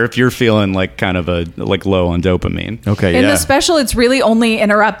you want, or if you're feeling like kind of low on dopamine. Okay. In the special, it's really only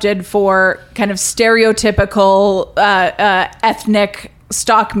interrupted for kind of stereotypical ethnic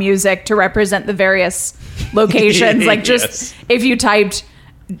stock music to represent the various locations. Like just if you typed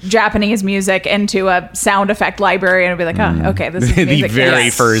Japanese music into a sound effect library and it'd be like, oh, okay, this is music. The very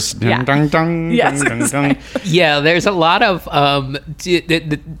first dun, dun, dun, yes, dun, exactly. dun. Yeah, there's a lot of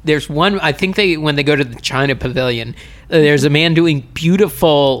there's one, I think when they go to the China Pavilion, there's a man doing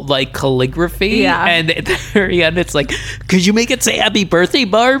beautiful like calligraphy, and at the very end it's like, could you make it say happy birthday,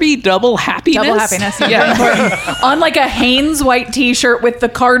 Barbie? Double happiness. Yeah. On like a Hanes white t-shirt with the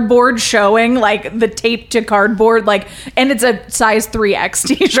cardboard showing, like the tape to cardboard, like, and it's a size 3X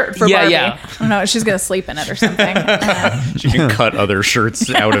t-shirt for Barbie. I don't know, she's gonna sleep in it or something. She can cut other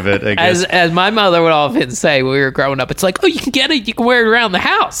shirts out of it, I guess. As my mother would often say when we were growing up, it's like, oh, you can get it, you can wear it around the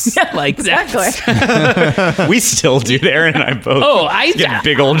house. Like exactly. We still do. Aaron and I both. I get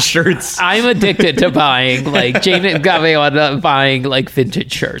big old shirts. I'm addicted to buying. Like Jane got me on buying like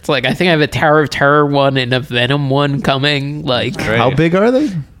vintage shirts. Like I think I have a Tower of Terror one and a Venom one coming. Like how big are they?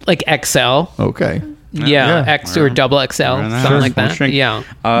 Like XL. Okay. Yeah, X or double XL, something like that. Yeah,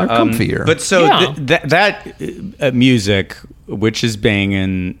 they're comfier. But so that music, which is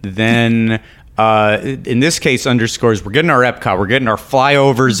banging, then. In this case, underscores we're getting our Epcot, we're getting our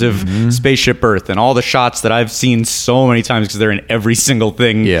flyovers of Spaceship Earth and all the shots that I've seen so many times because they're in every single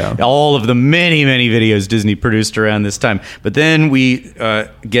thing. Yeah, all of the many videos Disney produced around this time. But then we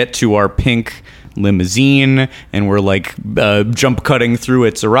get to our pink limousine and we're like jump cutting through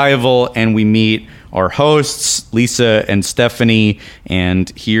its arrival, and we meet our hosts Lisa and Stephanie,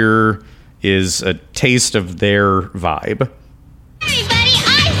 and here is a taste of their vibe.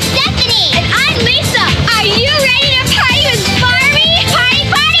 Lisa, are you ready to party with Barbie? Party,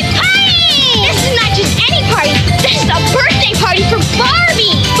 party, party! This is not just any party. This is a birthday party for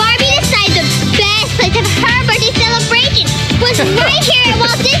Barbie. Barbie decided the best place of her birthday celebration was right here at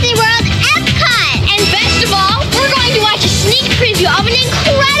Walt Disney World, Epcot. And best of all, we're going to watch a sneak preview of an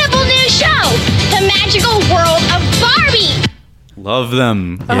incredible new show, The Magical World of Barbie. Love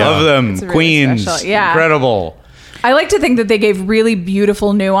them. Love them. Really Queens. special. Yeah. Incredible. I like to think that they gave really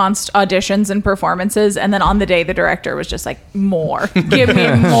beautiful, nuanced auditions and performances, and then on the day, the director was just like, more. Give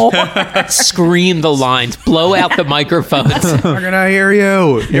me more. Scream the lines. Blow out the microphones. We're going to hear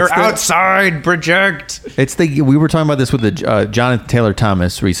you. You're outside. Project. We were talking about this with the Jonathan Taylor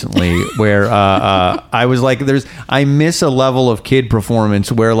Thomas recently, where I was like, I miss a level of kid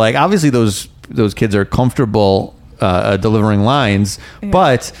performance where, like, obviously those kids are comfortable delivering lines,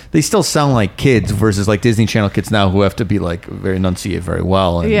 but they still sound like kids versus like Disney Channel kids now who have to be like very enunciate very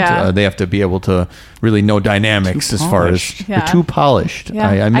well, and they have to be able to really know dynamics as far as they're too polished.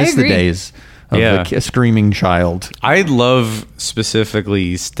 I miss the days of the screaming child. I love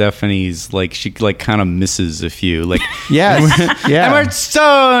specifically Stephanie's, like, she like kind of misses a few, like yeah. I'm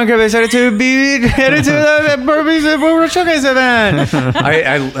so excited to be headed to the Barbie's World Showcase event.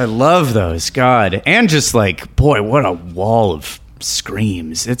 I love those, God, and just like, boy, what a wall of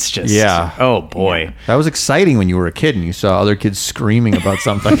screams. It's just oh boy. That was exciting when you were a kid and you saw other kids screaming about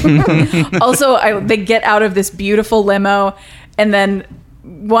something. Also, they get out of this beautiful limo, and then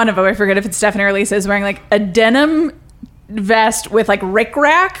one of them, I forget if it's Stephanie or Lisa, is wearing like a denim vest with like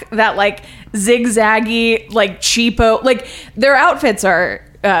rickrack, that like zigzaggy, like cheapo, like their outfits are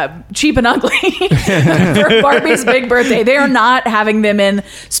cheap and ugly for Barbie's big birthday. They are not having them in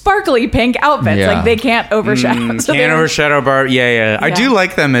sparkly pink outfits. Like they can't overshadow. Can't overshadow Barbie. Yeah. I do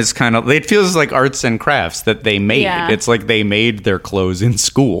like them as kind of, it feels like arts and crafts that they made. It's like they made their clothes in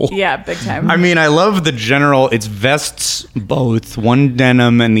school. Yeah, big time. I mean, I love the general, it's vests both, one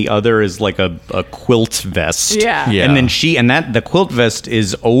denim and the other is like a quilt vest. Yeah. And then the quilt vest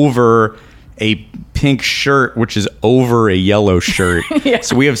is over a pink shirt, which is over a yellow shirt.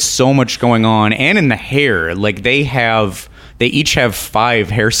 So we have so much going on. And in the hair, like they each have 5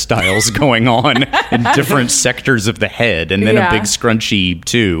 hairstyles going on in different sectors of the head, and then a big scrunchie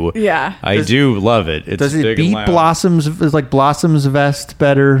too. I do love it. It's does it big beat and loud. Blossom's? Is like Blossom's vest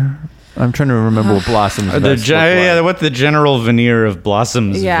better? I'm trying to remember what Blossom's vest looked like. What the general veneer of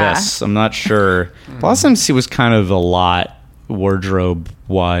Blossom's vests. I'm not sure. Blossom was kind of a lot wardrobe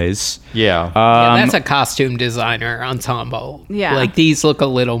wise. Yeah. That's a costume designer ensemble. Yeah. Like these look a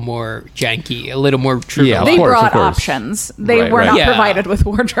little more janky, a little more true. Yeah, They of course, brought of course. options. They Right, were right. not Yeah. provided with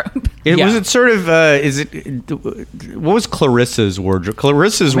wardrobe. Was it sort of? What was Clarissa's wardrobe?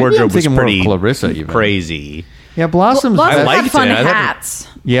 Clarissa's Maybe I'm wardrobe was thinking more of pretty Clarissa even. crazy. Yeah, Blossom's Blossom vest- liked had fun it. I thought- hats.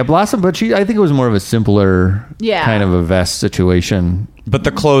 Yeah, Blossom, but I think it was more of a simpler kind of a vest situation. But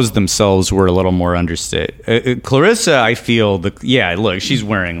the clothes themselves were a little more understated. Clarissa, I feel look, she's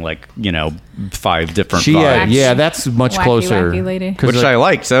wearing 5 different vibes, that's much Wacky, closer. wacky lady. which I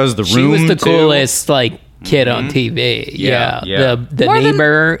liked. That was the room. She was the too. coolest kid on TV. Yeah, Yeah. yeah. The More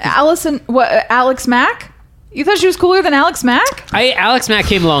neighbor. than Alex Mack? You thought she was cooler than Alex Mack? Alex Mack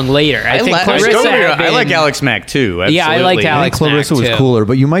came along later. I think Clarissa. I like Alex Mack too. Yeah, I liked absolutely. Alex Clarissa Mack was too. cooler,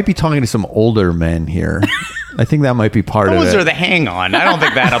 but you might be talking to some older men here. I think that might be part of Those it. are the hang on. I don't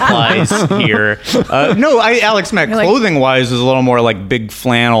think that applies here. Alex Mack clothing wise was a little more like big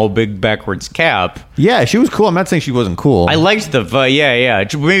flannel, big backwards cap. Yeah, she was cool. I'm not saying she wasn't cool. I liked the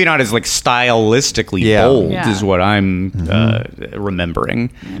maybe not as stylistically bold Yeah. is what I'm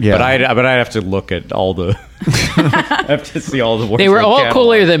remembering. Yeah. But I'd have to look at all the. I have to see all the. They were all catalog.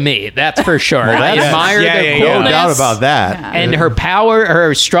 cooler than me. That's for sure. I that's- admire yeah, their yeah, yeah. coolness. no doubt about that. And her power,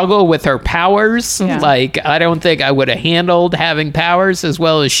 her struggle with her powers. Yeah. I don't think I would have handled having powers as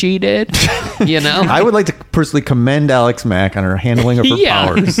well as she did. I would like to personally commend Alex Mack on her handling of her Yeah.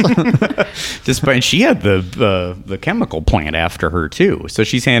 powers. Despite she had the chemical plant after her too, so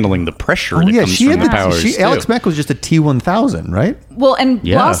she's handling the pressure that comes she from had the powers. too. Alex Mack was just a T1000, right? Well, and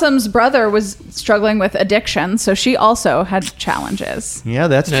Yeah. Blossom's brother was struggling with addiction, so she also had challenges. Yeah,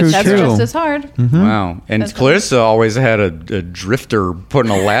 that's That's true That's too. just as hard. Wow. And That's Clarissa always had a drifter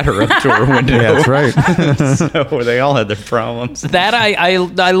putting a ladder up to her window. Yeah, that's right. So they all had their problems. That I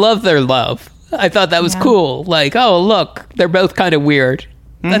love their love. I thought that was cool. Oh, look, they're both kind of weird.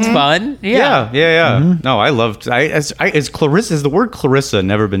 That's fun. Yeah. Yeah. No, I loved. As Clarissa, has the word Clarissa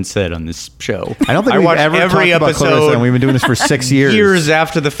never been said on this show? I don't think we've watched ever every talked about Clarissa, and we've been doing this for 6 years. years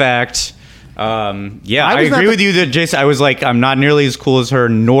after the fact. I was not agree with you that Jason. I was like, I'm not nearly as cool as her,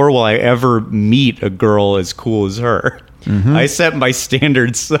 nor will I ever meet a girl as cool as her. I set my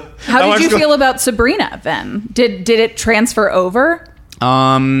standards. How did you feel about Sabrina then? Did it transfer over?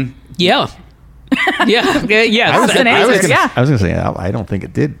 Yeah. Yeah. I was gonna answer. I was going to say, I don't think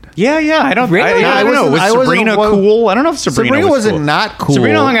it did. Yeah. I don't. Really? I don't know. Was I wasn't- Sabrina well, cool? I don't know if Sabrina was wasn't cool. not cool.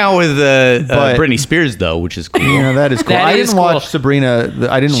 Sabrina hung out with but- Britney Spears though, which is cool. Yeah, that is cool. That I is didn't cool. watch Sabrina.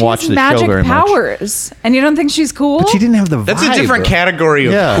 I didn't She watch has the magic show very much. powers, and you don't think she's cool? But she didn't have the vibe. That's a different category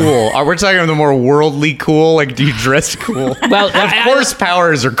of Yeah. cool. We're talking about the more worldly cool. Like, do you dress cool? Well, of course,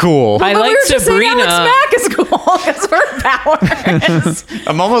 powers are cool. I But like we were just saying Sabrina. Alex Mack is cool because of her powers.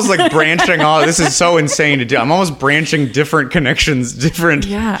 I'm almost like branching off. This is so insane to do. I'm almost branching different connections, different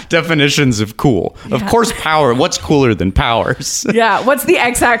definitions of cool. Of course, power. What's cooler than powers? Yeah, what's the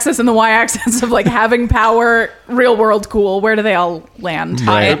x-axis and the y-axis of having power, real world cool? Where do they all land?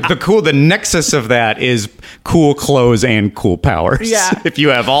 The nexus of that is cool clothes and cool powers. Yeah. If you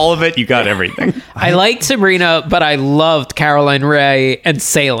have all of it, you got everything. I liked Sabrina, but I loved Caroline Ray and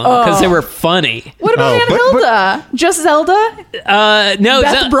Salem because they were funny. What about Aunt but- Hilda? Just Zelda? No,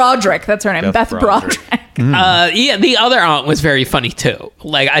 Beth Broderick, that's her name. Beth Broderick. Broderick. yeah, the other aunt was very funny too.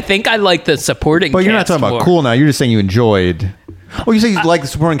 I think I liked the supporting. But you're not cast talking about more. cool now. You're just saying you enjoyed. Well, you say you like the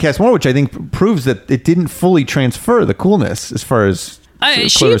supporting cast more, which I think proves that it didn't fully transfer the coolness as far as. She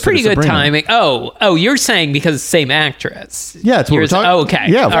Clarissa had pretty to good Sabrina. timing. Oh, you're saying because it's the same actress. Yeah, that's what we're talking- okay.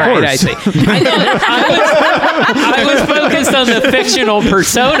 Yeah, of All right, I course. see. I was focused on the fictional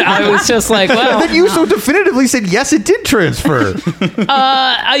persona. I was just like, well, Then you so definitively said yes, it did transfer.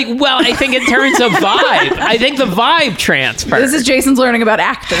 I think in terms of vibe, I think the vibe transfer. This is Jason's learning about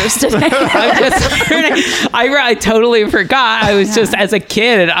actors today. I totally forgot. I was just, as a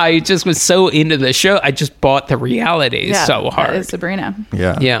kid, I just was so into the show. I just bought the reality so That hard. is Sabrina.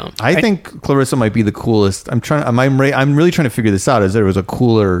 Yeah. I think Clarissa might be the coolest. I'm really trying to figure this out. Is there was a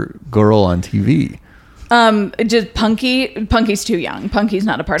cooler girl on TV? Just Punky's too young. Punky's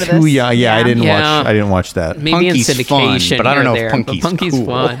not a part of Too this. young. Yeah, I didn't Yeah. watch. I didn't watch that. Maybe Punky's in syndication, fun, but I don't know if here, Punky's but Punky's cool.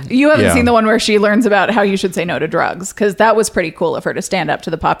 fun. You haven't Yeah. seen the one where she learns about how you should say no to drugs, because that was pretty cool of her to stand up to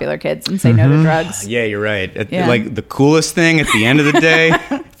the popular kids and say no to drugs. Yeah, you're right. Yeah. Like the coolest thing at the end of the day,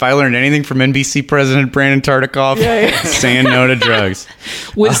 if I learned anything from NBC President Brandon Tartikoff, saying no to drugs.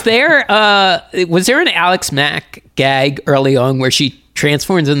 Was there an Alex Mack gag early on where she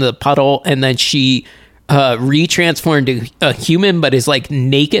transforms into the puddle and then she retransformed to a human, but is like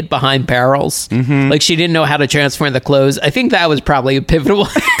naked behind barrels. Mm-hmm. Like she didn't know how to transform the clothes. I think that was probably a pivotal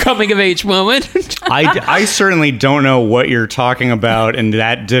coming of age moment. I certainly don't know what you're talking about, and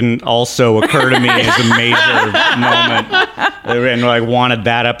that didn't also occur to me as a major moment. And I wanted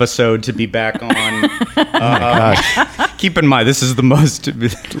that episode to be back on. Keep in mind, this is the most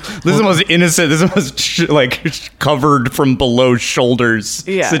innocent. This is the most like covered from below shoulders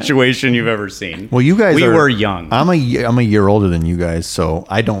situation you've ever seen. Well, you guys, we were young. I'm a year older than you guys, so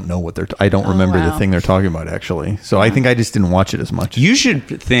I don't know what I don't remember the thing they're talking about actually. So I think I just didn't watch it as much. You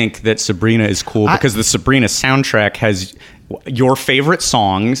should think that Sabrina is cool because the Sabrina soundtrack has your favorite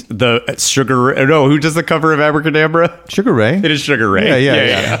songs. The Sugar. No, who does the cover of Abracadabra? Sugar Ray. It is Sugar Ray.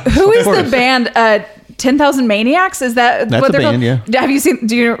 Yeah. Who is the band? 10,000 Maniacs? Is that That's what they're a band, called? yeah. Have you seen?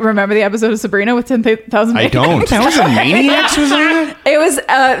 Do you remember the episode of Sabrina with 10,000 Maniacs? I don't. 10,000 Maniacs was on it? It was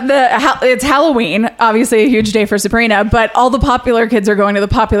it's Halloween, obviously a huge day for Sabrina, but all the popular kids are going to the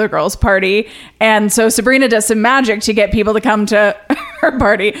popular girls party, and so Sabrina does some magic to get people to come to her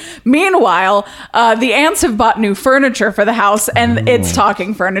party. Meanwhile, the aunts have bought new furniture for the house, and it's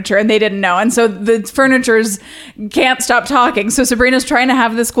talking furniture, and they didn't know, and so the furnitures can't stop talking. So Sabrina's trying to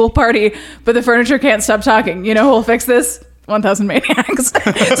have this cool party, but the furniture can't stop talking. You know who will fix this? 1,000 Maniacs.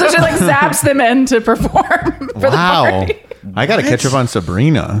 So she like zaps them in to perform for the party. I got to catch up on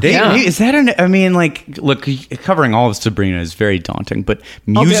Sabrina. Is that I mean, like, look, covering all of Sabrina is very daunting, but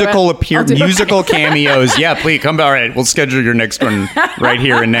musical cameos. Yeah, please come. All right, we'll schedule your next one right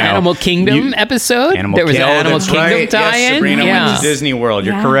here and now. Animal Kingdom episode. There was an Animal Kingdom tie-in. Yes, Sabrina went to Disney World.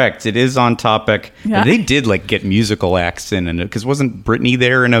 You're correct. It is on topic. Yeah. They did like get musical acts in, and because wasn't Britney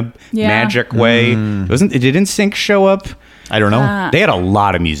there in a magic way? Did NSYNC show up? I don't know. They had a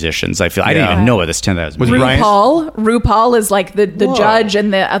lot of musicians. I feel I didn't even know this 10,000. Was RuPaul is like the judge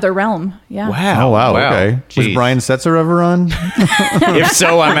in the other realm. Yeah. Wow. Oh, wow. Okay. Jeez. Was Brian Setzer ever on? If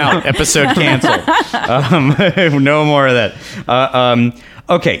so, I'm out. Episode canceled. No more of that.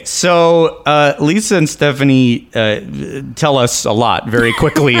 Okay, so Lisa and Stephanie tell us a lot very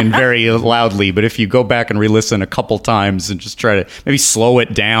quickly and very loudly, but if you go back and re-listen a couple times and just try to maybe slow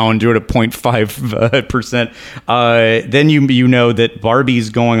it down, do it at 0.5%, then you know that Barbie's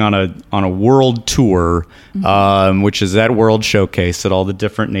going on a world tour, which is that World Showcase at all the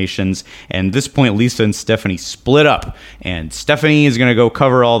different nations. And at this point, Lisa and Stephanie split up, and Stephanie is going to go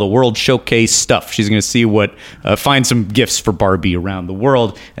cover all the World Showcase stuff. She's going to see find some gifts for Barbie around the world.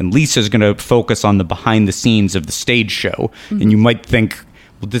 And Lisa's going to focus on the behind the scenes of the stage show. And you might think,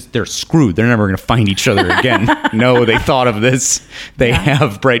 well, they're screwed. They're never going to find each other again. No, they thought of this. They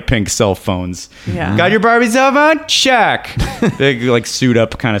have bright pink cell phones. Yeah. Got your Barbie cell phone? Check. Big like suit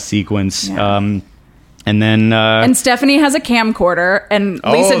up kind of sequence. Yeah. And then and Stephanie has a camcorder, and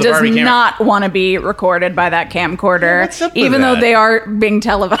Lisa does not want to be recorded by that camcorder, even though they are being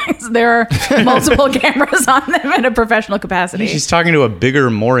televised. There are multiple cameras on them in a professional capacity. She's talking to a bigger,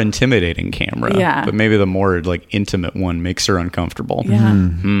 more intimidating camera, but maybe the more like intimate one makes her uncomfortable.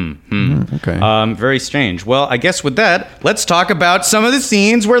 Okay. Very strange. Well, I guess with that, let's talk about some of the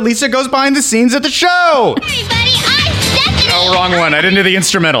scenes where Lisa goes behind the scenes at the show. Everybody, I'm Stephanie. Oh, wrong one. I didn't do the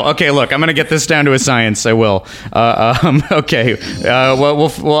instrumental. Okay, look, I'm going to get this down to a science. I will. Okay.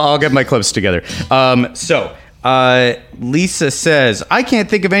 Well, I'll get my clips together. Lisa says, I can't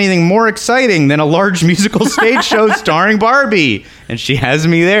think of anything more exciting than a large musical stage show starring Barbie. And she has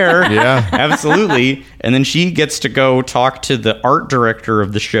me there. Yeah. Absolutely. And then she gets to go talk to the art director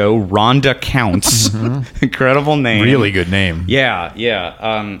of the show, Rhonda Counts. Incredible name. Really good name. Yeah.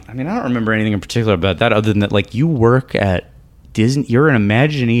 I mean, I don't remember anything in particular about that other than that, like, you work at Disney, you're an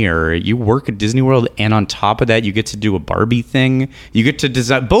Imagineer, you work at Disney World, and on top of that you get to do a Barbie thing. You get to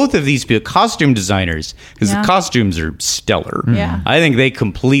design both of these people, costume designers, because the costumes are stellar. I think they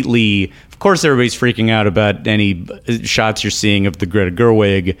completely, of course everybody's freaking out about any shots you're seeing of the Greta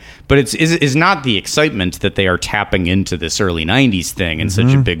Gerwig, but it's not the excitement that they are tapping into this early 90s thing in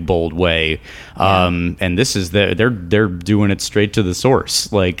such a big bold way. And this is they're doing it straight to the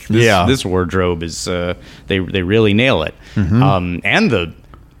source. Like this wardrobe is they really nail it. And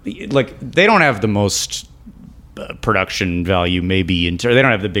they don't have the most production value maybe they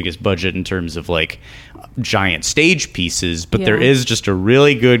don't have the biggest budget in terms of like giant stage pieces, but there is just a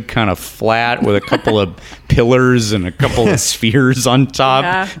really good kind of flat with a couple of pillars and a couple of spheres on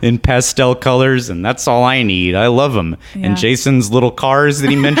top in pastel colors, and that's all I need. I love them. And Jason's little cars that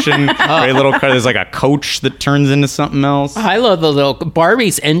he mentioned, very little car. There's like a coach that turns into something else. I love the little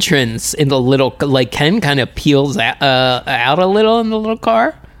Barbie's entrance in the little, like, Ken kind of peels out a little in the little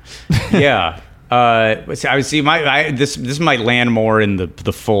car. I see. This might land more in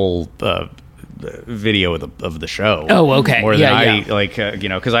the full video of the show. Oh, okay. More than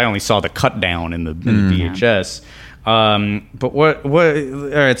Yeah. because I only saw the cut down in the VHS. But what? All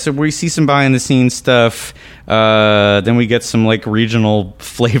right. So we see some behind the scenes stuff. Then we get some like regional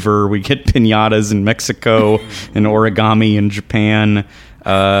flavor. We get piñatas in Mexico and origami in Japan.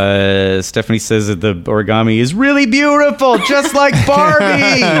 Stephanie says that the origami is really beautiful, just like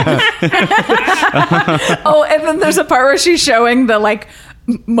Barbie. Oh, and then there's a part where she's showing the like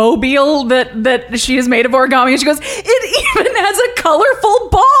mobile that she is made of origami, and she goes, it even has a colorful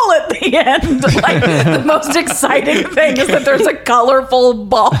ball at the end. Like, the most exciting thing is that there's a colorful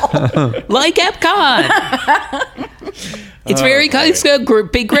ball. Like Epcot. It's it's a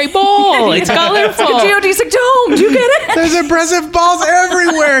big gray ball. It's colorful. Geodesic dome. Do you get it? There's impressive balls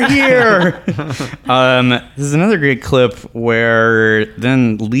everywhere here. This is another great clip where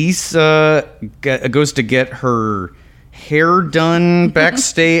then Lisa goes to get her hair done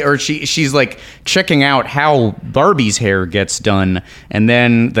backstage, or she's like checking out how Barbie's hair gets done, and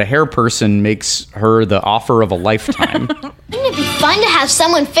then the hair person makes her the offer of a lifetime. Wouldn't it be fun to have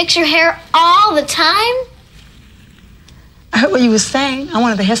someone fix your hair all the time? I heard what you were saying. I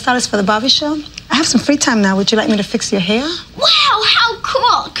wanted the hairstylist for the Barbie show. I have some free time now. Would you like me to fix your hair? Wow, how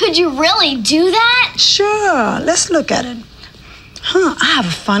cool. Could you really do that? Sure. Let's look at it. I have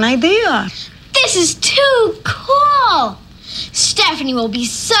a fun idea. This is too cool. Stephanie will be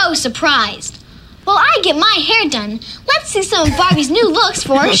so surprised. While I get my hair done, let's see some of Barbie's new looks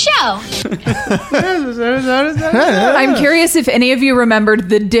for her show. I'm curious if any of you remembered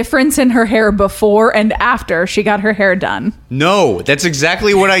the difference in her hair before and after she got her hair done. No, that's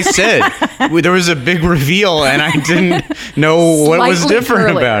exactly what I said. There was a big reveal, and I didn't know what was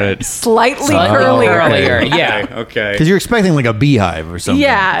different about it. Slightly curlier. Yeah. Okay. Because you're expecting like a beehive or something.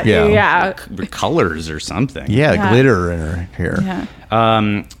 Yeah. Colors or something. Yeah, glitter in her hair. Yeah.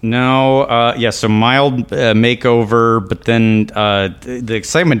 So mild makeover, but then the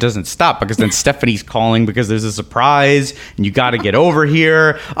excitement doesn't stop, because then Stephanie's calling because there's a surprise and you got to get over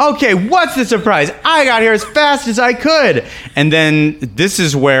here. Okay, what's the surprise? I got here as fast as I could. And then this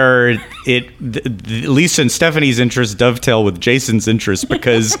is where Lisa and Stephanie's interests dovetail with Jason's interests,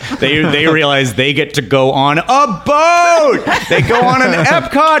 because they realize they get to go on a boat. They go on an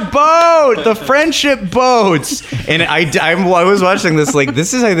Epcot boat, the friendship boats. And I was watching this like,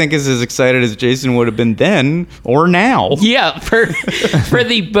 this is, I think, is as excited as Jason would have been then or now. Yeah, for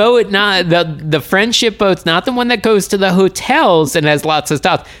the boat, not the friendship boat's not the one that goes to the hotels and has lots of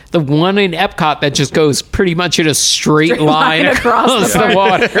stuff. The one in Epcot that just goes pretty much in a straight line across the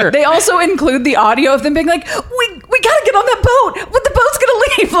water. They also include the audio of them being like, we gotta get on that boat, but the boat's gonna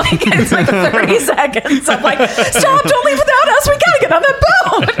leave. Like, it's like 30 seconds of like, stop, don't leave without us, we gotta get on that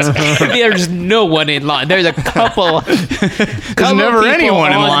boat. There's no one in line. There's a couple. There's never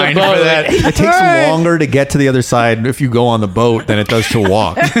anyone in line for that. It takes longer to get to the other side if you go on the boat than it does to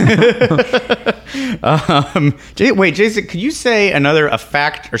walk. Wait, Jason, could you say a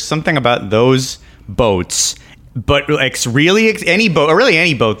fact or something about those boats? But like really any boat, or really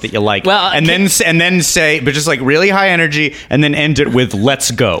any boat that you like, and then say, but just like really high energy, and then end it with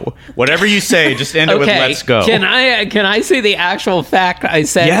 "Let's go." Whatever you say, just end it with "Let's go." Can I say the actual fact I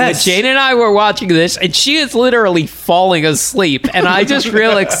said? Yes. Jane and I were watching this, and she is literally falling asleep, and I just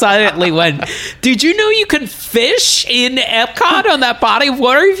real excitedly went, "Did you know you can fish in Epcot on that body of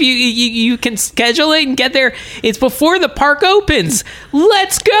water? If you can schedule it and get there, it's before the park opens.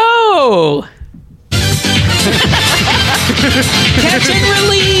 Let's go." Catch and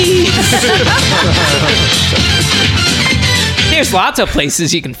release. There's lots of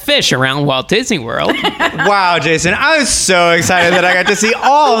places you can fish around Walt Disney World. Wow, Jason, I was so excited that I got to see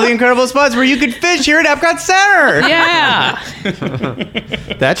all of the incredible spots where you could fish here at Epcot Center. Yeah.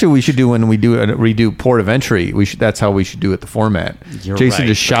 That's what we should do when we redo Port of Entry. That's how we should do it, the format. Jason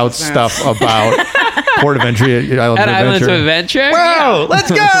just shouts stuff about Port of Entry at Islands of Adventure. Whoa, let's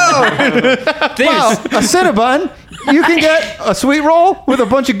go. Well, a Cinnabon, you can get a sweet roll with a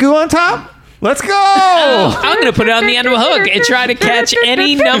bunch of goo on top. Let's go! I'm going to put it on the end of a hook and try to catch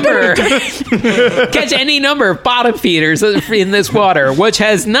any number. Catch any number of bottom feeders in this water, which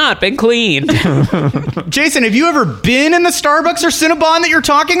has not been cleaned. Jason, have you ever been in the Starbucks or Cinnabon that you're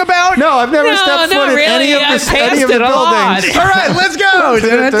talking about? No, I've never stepped foot in any of the buildings. All right, let's go.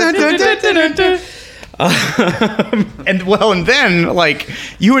 And then, like,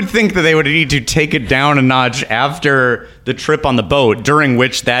 you would think that they would need to take it down a notch after the trip on the boat, during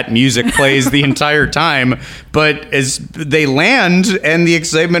which that music plays the entire time. But as they land, and the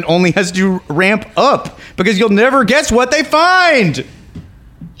excitement only has to ramp up, because you'll never guess what they find.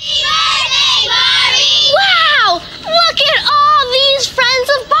 Wow! Look at all these friends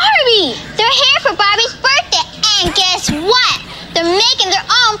of Barbie! They're here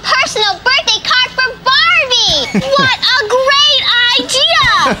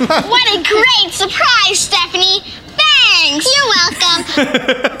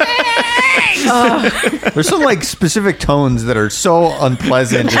There's some like specific tones that are so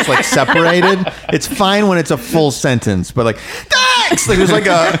unpleasant, just like separated. It's fine when it's a full sentence, but like thanks. Like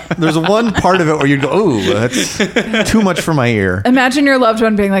there's one part of it where you go, ooh, that's too much for my ear. Imagine your loved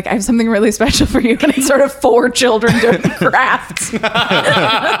one being like, I have something really special for you, and it's sort of 4 children doing crafts.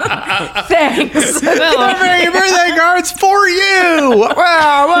 Thanks. I'm bringing birthday cards for you.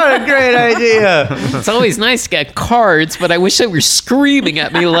 Wow, what a great idea. It's always nice to get cards, but I wish they were screaming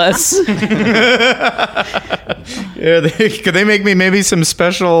at me less. Yeah, could they make me maybe some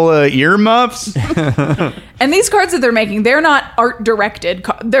special earmuffs? And these cards that they're making, they're not art directed.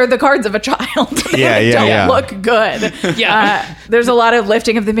 They're the cards of a child. They don't look good. Yeah. There's a lot of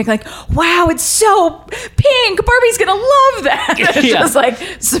lifting of them being like, wow, it's so pink. Barbie's going to love that. It's just like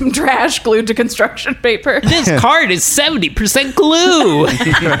some trash glued to construction paper. This card is 70% glue.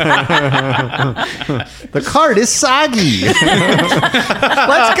 The card is soggy.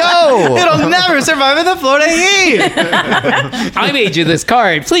 Let's go. It'll never survive in the Florida heat. I made you this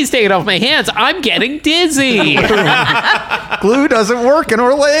card. Please take it off my hands. I'm getting dizzy. Glue doesn't work in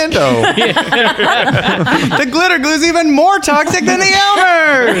Orlando. The glitter glue's even more toxic than the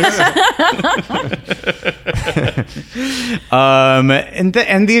Elmers.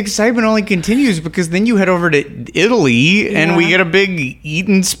 And the excitement only continues because then you head over to Italy and we get a big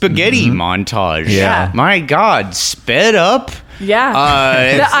eating spaghetti montage. Yeah. My God, sped up. Yeah.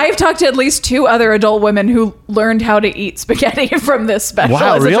 I've talked to at least 2 other adult women who learned how to eat spaghetti from this special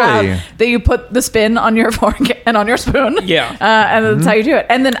as a child. That you put the spin on your fork and on your spoon. Yeah. And that's how you do it.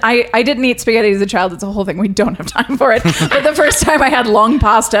 And then I didn't eat spaghetti as a child. It's a whole thing. We don't have time for it. But the first time I had long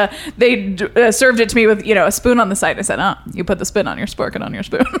pasta, they served it to me with, a spoon on the side. I said, you put the spin on your fork and on your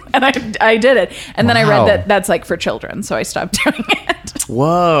spoon. And I did it. And then I read that that's like for children. So I stopped doing it.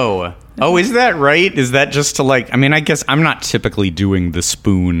 Whoa. Oh, is that right? Is that just to I guess I'm not typically doing the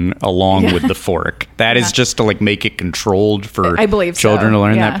spoon along with the fork. That is just to make it controlled for I believe children so. to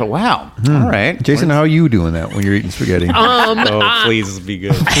learn Yeah. that. But wow. All right. Jason, how are you doing that when you're eating spaghetti? Oh, please be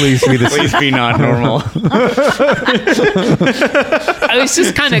good. Please be Please be not normal. I was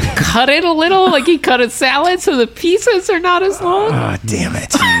just kind of cut it a little, like you cut a salad, so the pieces are not as long. Oh, damn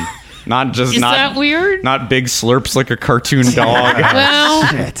it. Is that weird? Not big slurps like a cartoon dog. Well,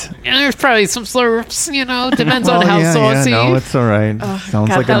 Shit. there's probably some slurps, depends on how saucy. Yeah, no, it's all right. Sounds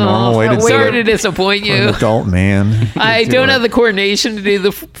like a normal way to do Sorry to it. disappoint For an you. adult man. I don't have the coordination to do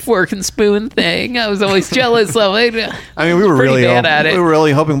the fork and spoon thing. I was always jealous of it. I mean, we were Pretty really bad at it. We were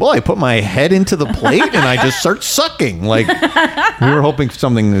really hoping. Well, I put my head into the plate and I just start sucking. We were hoping for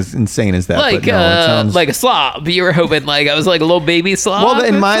something as insane as that. Like but no, it sounds like a slob. You were hoping I was like a little baby slob. well.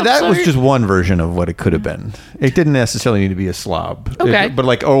 In of some that was sort? just one version of what it could have been. It didn't necessarily need to be a slob. Okay. But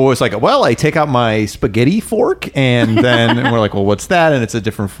it was well, I take out my spaghetti fork and then and we're like, well, what's that? And it's a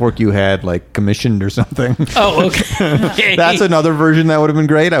different fork you had commissioned or something. Oh, okay. That's another version that would have been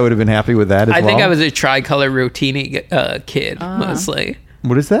great. I would have been happy with that as well. I think I was a tricolor rotini kid mostly.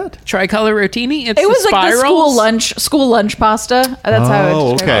 What is that? Tricolor rotini. It's It was the like the school lunch pasta. That's how it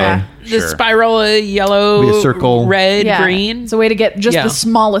Oh, was. okay. Yeah. The spiral yellow, Be a circle. red, Yeah. green. It's a way to get just Yeah. the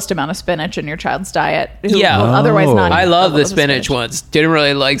smallest amount of spinach in your child's diet. Who Yeah. will otherwise not. I eat love a the lot of spinach ones. Didn't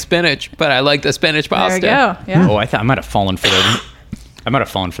really like spinach, but I like the spinach There pasta. you go. Yeah. Oh, I might have fallen for the. I might have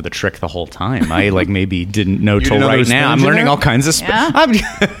fallen for the trick the whole time. I maybe didn't know till didn't know there right was now. I'm spinach in learning there? all kinds of.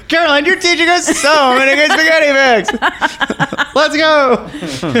 Yeah. Caroline, you're teaching us so many good spaghetti mix. Let's go.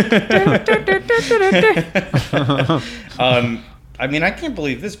 I can't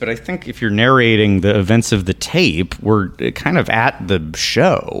believe this, but I think if you're narrating the events of the tape, we're kind of at the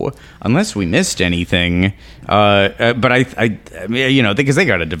show, unless we missed anything. But I because they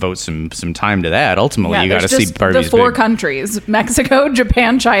got to devote some time to that. Ultimately, you got to see Barbie's the 4 big- countries: Mexico,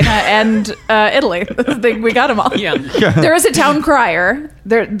 Japan, China, and Italy. We got them all. Yeah. There is a town crier.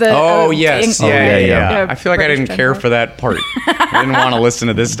 Yes. yeah. I feel like I didn't care for that part. I didn't want to listen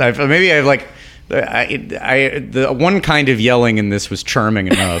to this type. Maybe the one kind of yelling in this was charming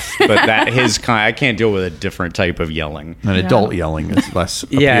enough, but I can't deal with a different type of yelling. An adult yelling is less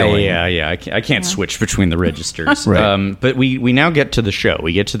appealing. Yeah. I can't switch between the registers. Right. But we now get to the show.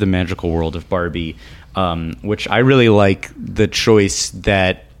 We get to the magical world of Barbie, which I really like the choice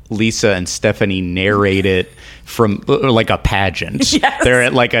that Lisa and Stephanie narrate it from like a pageant. Yes.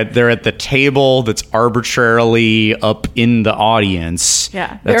 They're at the table that's arbitrarily up in the audience.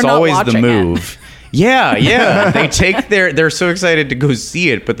 Yeah, That's they're not always the watching move. Yeah. They take they're so excited to go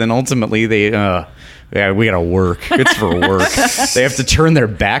see it, but then ultimately we gotta work. It's for work. They have to turn their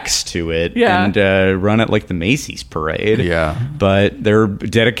backs to it and run it like the Macy's parade. Yeah. But they're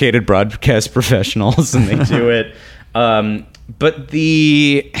dedicated broadcast professionals and they do it. But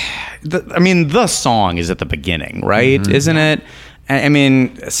the song is at the beginning, right? Isn't it? I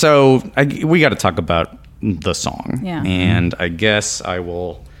mean, so we got to talk about the song. Yeah. And I guess I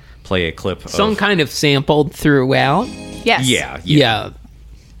will play a clip. Song kind of sampled throughout. Yes. Yeah.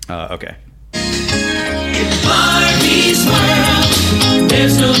 Okay. In Barbie's world,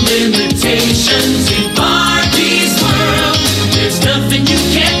 there's no limitations. In Barbie's world, there's nothing you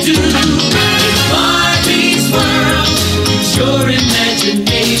can't do. In Barbie's world, use your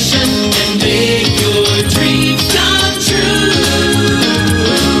imagination and make your dreams come true.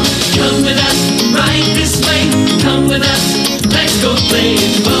 Come with us, right this way. Come with us, let's go play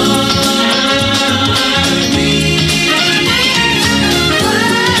in Barbie.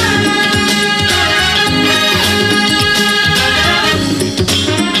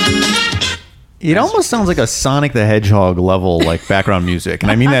 It almost sounds like a Sonic the Hedgehog level, like background music,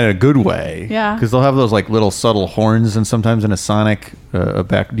 and I mean that in a good way. Yeah, because they'll have those like little subtle horns, and sometimes in a Sonic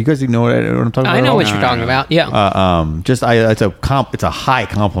back. Do you guys know what I'm talking about? I know what you're talking about. Yeah. It's a high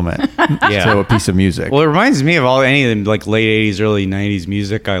compliment to a piece of music. Well, it reminds me of any of the like late 80s, early 90s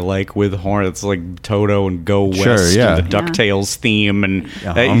music I like with horn. It's like Toto and Go West and the DuckTales theme. And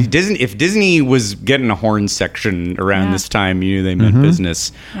if Disney was getting a horn section around this time, you knew they meant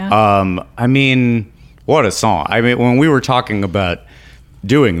business. Yeah. I mean, what a song. I mean, when we were talking about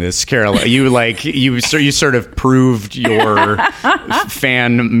doing this, Carol, you sort of proved your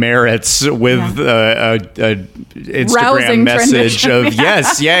fan merits with a Instagram rousing message of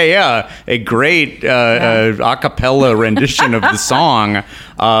a great a cappella rendition of the song.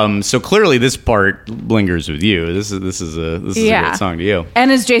 So clearly this part lingers with you. This is a great song to you.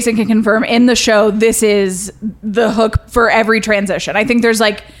 And as Jason can confirm, in the show, this is the hook for every transition. I think there's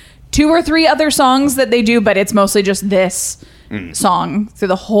like 2 or 3 other songs that they do, but it's mostly just this song through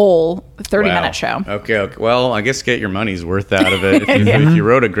the whole 30-minute show. Okay. Well, I guess get your money's worth out of it if you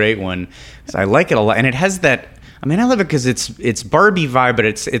wrote a great one. So I like it a lot, and it has that. I mean, I love it because it's Barbie vibe, but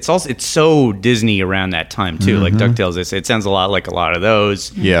it's so Disney around that time too. Like DuckTales, it sounds a lot like a lot of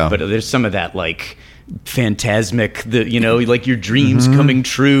those. Yeah, but there's some of that like phantasmic, like your dreams coming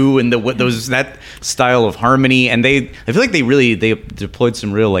true, and that style of harmony. And I feel like they deployed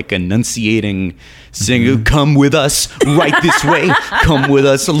some real like enunciating sing. Come with us, right this way. Come with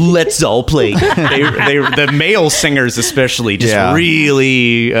us, let's all play. The male singers especially just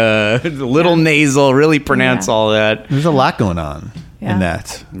really a little nasal, really pronounce all that. There's a lot going on. In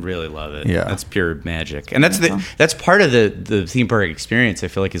that, really love it. Yeah, that's pure magic, and that's part of the theme park experience. I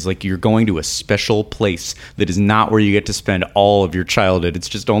feel like is like you're going to a special place that is not where you get to spend all of your childhood. It's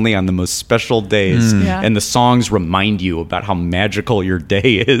just only on the most special days, and the songs remind you about how magical your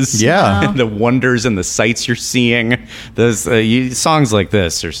day is. Yeah, and the wonders and the sights you're seeing. Those songs like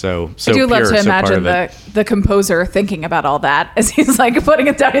this are so I do pure, love to so imagine the composer thinking about all that as he's like putting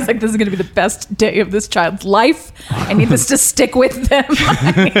it down. He's like, "This is going to be the best day of this child's life. I need this to stick with them."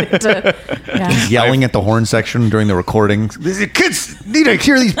 Yelling at the horn section during the recording. The kids need to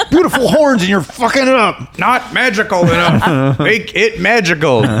hear these beautiful horns, and you're fucking it up. Not magical enough. Make it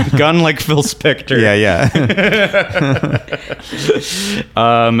magical. Gun like Phil Spector. Yeah.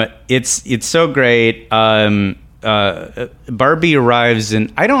 It's so great. Barbie arrives,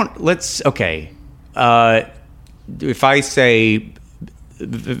 and if I say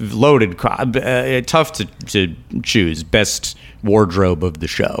loaded, tough to choose best wardrobe of the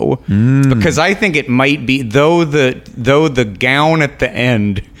show, because I think it might be, though the gown at the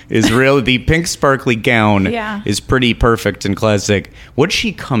end is really the pink sparkly gown is pretty perfect and classic. What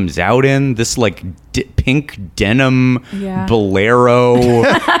she comes out in, this like pink denim bolero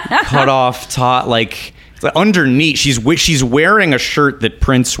cut off top, like underneath she's wearing a shirt that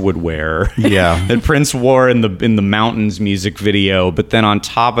Prince would wear. That Prince wore in the Mountains music video, but then on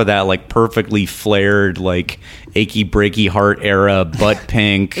top of that, like perfectly flared, like achy breaky heart era butt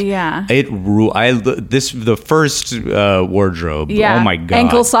pink. The first wardrobe. Oh my god,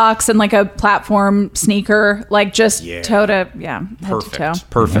 ankle socks and like a platform sneaker, like just toe to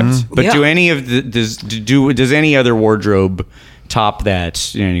perfect. But do any of does any other wardrobe top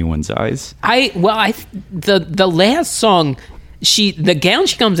that in anyone's eyes? The last song, the gown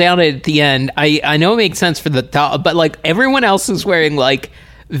she comes out at the end, I know it makes sense for the top, but like everyone else is wearing like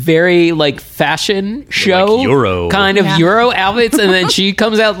very like fashion show like Euro kind of Euro outfits, and then she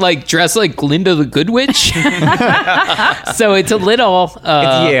comes out like dressed like Glinda the Good Witch. So it's a little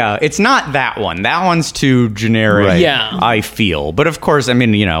it's not that one. That one's too generic. Right. I feel, but of course, I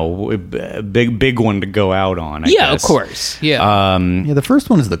mean, a big one to go out on. I guess. Of course, the first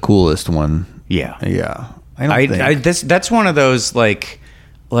one is the coolest one. Yeah. I don't think that's one of those like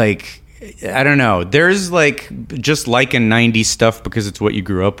I don't know. There's like just liking 90s stuff because it's what you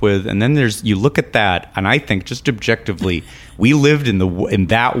grew up with, and then you look at that, and I think just objectively, we lived in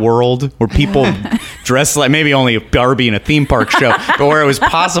that world where people dress like maybe only a Barbie in a theme park show, but where it was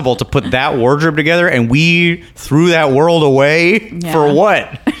possible to put that wardrobe together, and we threw that world away for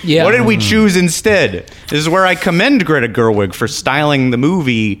what? Yeah. What did we choose instead? This is where I commend Greta Gerwig for styling the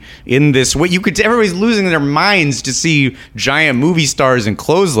movie in this way. Everybody's losing their minds to see giant movie stars in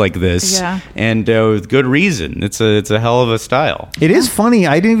clothes like this, and with good reason. It's a hell of a style. It is funny.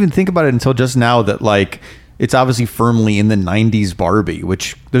 I didn't even think about it until just now that like it's obviously firmly in the 90s Barbie,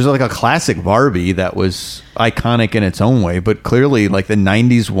 which there's like a classic Barbie that was iconic in its own way, but clearly like the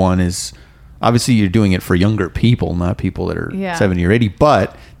 90s one is obviously you're doing it for younger people, not people that are 70 or 80,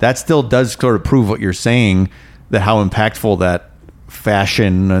 but that still does sort of prove what you're saying, that how impactful that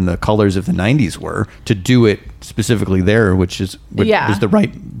fashion and the colors of the 90s were to do it specifically there, which was the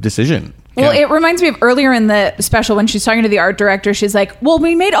right decision. Well, it reminds me of earlier in the special when she's talking to the art director. She's like, well,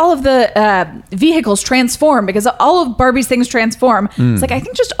 we made all of the vehicles transform because all of Barbie's things transform. It's like, I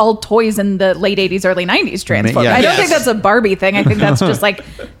think just all toys in the late 80s, early 90s transform. I don't think that's a Barbie thing. I think that's just like,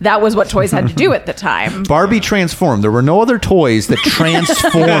 that was what toys had to do at the time. Barbie transformed. There were no other toys that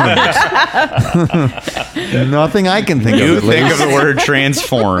transformed. Nothing I can think of. You think of the word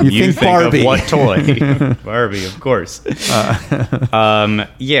transform. You think Barbie. Of what toy? Barbie, of course.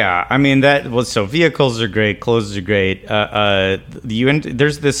 Yeah, I mean, so vehicles are great, clothes are great.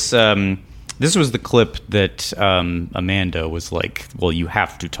 There's this. This was the clip that Amanda was like, "Well, you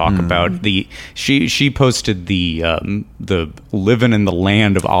have to talk about the." She posted the "Livin' in the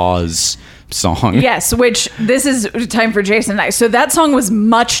Land of Oz" song. Yes, which this is time for Jason and I. So that song was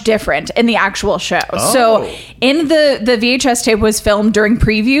much different in the actual show. Oh. So in the VHS tape was filmed during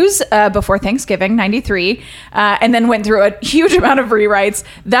previews before Thanksgiving, 93, and then went through a huge amount of rewrites.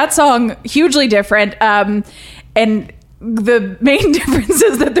 That song, hugely different. And the main difference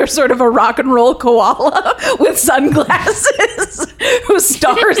is that there's sort of a rock and roll koala with sunglasses who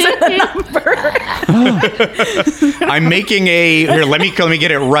stars in the number. I'm making let me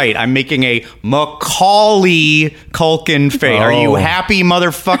get it right. I'm making a Macaulay Culkin face. Are you happy,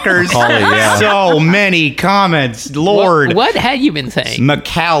 motherfuckers? Macaulay, So many comments, Lord. What had you been saying?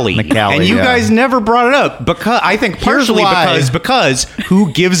 Macaulay, and you guys never brought it up because I think partially because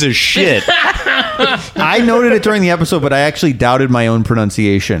who gives a shit? I noted it during the episode, but I actually doubted my own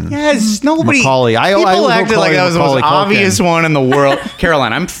pronunciation. Yes, nobody. Macaulay. People acted like that was the most Macaulay obvious one in the world.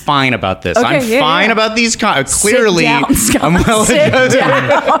 Caroline, I'm fine about this. Okay, I'm fine about these. Clearly, Sit down, Scott. I'm well adjusted.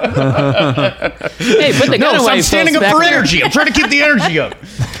 Hey, put the gun away. I'm standing up for energy. I'm trying to keep the energy up.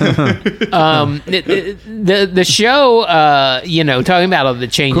 The show, talking about all the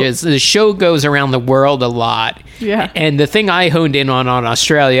changes, the show goes around the world a lot. Yeah. And the thing I honed in on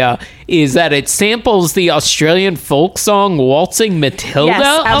Australia is that it samples the Australian folk song Waltzing Matilda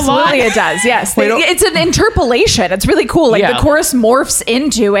Yes, absolutely a lot. it does. Yes. It's an interpolation. It's really cool. Like the chorus morphs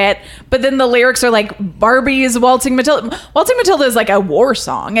into it, but then the lyrics are like Barbie's Waltzing Matilda. Waltzing Matilda is like a war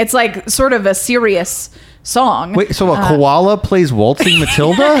song. It's like sort of a serious song. Wait, so a koala plays Waltzing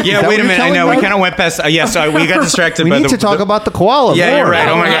Matilda? Yeah, wait a minute. I know we kind of went past. We got distracted. We need to talk about the koala. Yeah, more. you're right.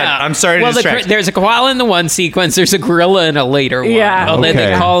 Oh my god, I'm sorry to distract. There's a koala in the one sequence. There's a gorilla in a later one. Yeah. And then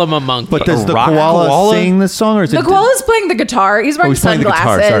they call him a monkey. But does the koala sing this song, or is the koala's playing the guitar? He's wearing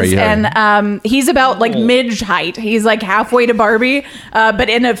sunglasses, and he's about like midge height. He's like halfway to Barbie,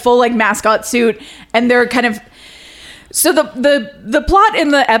 but in a full like mascot suit, and they're kind of. So the plot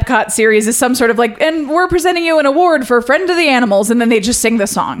in the Epcot series is some sort of like, and we're presenting you an award for Friend of the Animals, and then they just sing the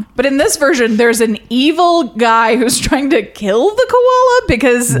song. But in this version, there's an evil guy who's trying to kill the koala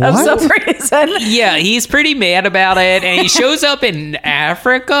because of some reason. Yeah, he's pretty mad about it, and he shows up in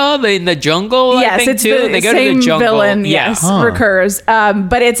Africa, in the jungle. Yes, I think it's too. the They go same to the jungle. villain. Yes, recurs.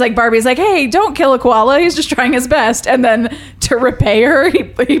 But it's like Barbie's like, hey, don't kill a koala. He's just trying his best, and then to repay her,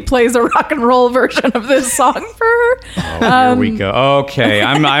 he plays a rock and roll version of this song for her. Here we go. Okay,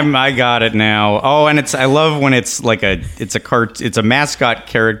 I got it now. Oh, and I love when it's like it's a mascot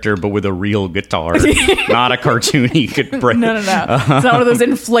character, but with a real guitar, not a cartoony. No. It's not one of those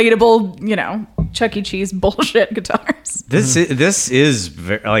inflatable, Chuck E. Cheese bullshit guitars. This is this is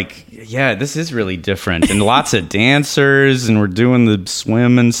really different, and lots of dancers, and we're doing the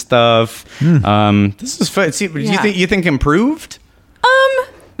swim and stuff. This is fun. See, you think improved?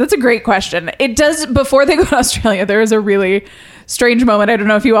 That's a great question. It does, before they go to Australia, there is a really strange moment. I don't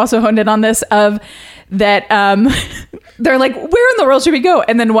know if you also honed in on this, of that they're like, where in the world should we go?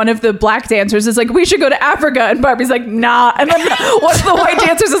 And then one of the black dancers is like, we should go to Africa. And Barbie's like, nah. And then one of the white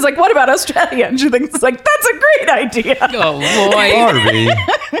dancers is like, what about Australia? And she thinks, like, that's a great idea. Oh, boy. Barbie.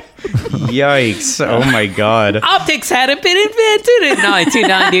 Yikes. Oh my God. Optics hadn't been invented in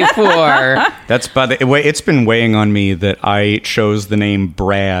 1994. That's, by the way, it's been weighing on me that I chose the name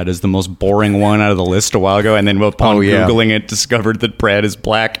Brad as the most boring one out of the list a while ago, and then upon Googling it, discovered that Brad is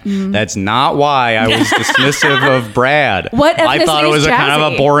black. That's not why I was dismissive of Brad. What ethnicity I thought it was is a kind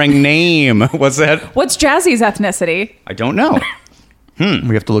of Jazzy? a boring name. What's that? What's Jazzy's ethnicity? I don't know.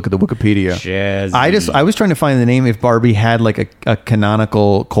 We have to look at the Wikipedia. Jazzy. I was trying to find the name if Barbie had like a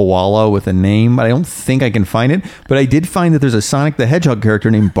canonical koala with a name, but I don't think I can find it. But I did find that there's a Sonic the Hedgehog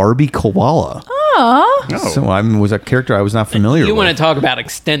character named Barbie Koala. Oh. So was a character I was not familiar You with. want to talk about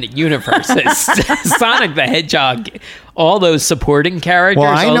extended universes? Sonic the Hedgehog, all those supporting characters.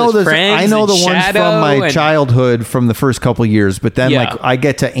 Well, I all know his friends I know the and ones Shadow from my and- childhood from the first couple years, but then Yeah. like I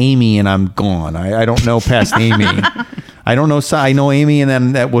get to Amy and I'm gone. I don't know past Amy. I don't know. I know Amy, and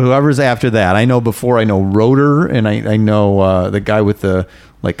then whoever's after that. I know before. I know Rotor, and I know the guy with the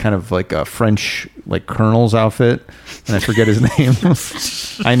like kind of like a French like colonel's outfit, and I forget his name.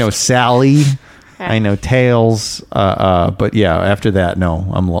 I know Sally. I know Tails, but yeah. After that,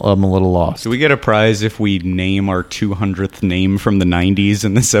 no, I'm a little lost. Do we get a prize if we name our 200th name from the 90s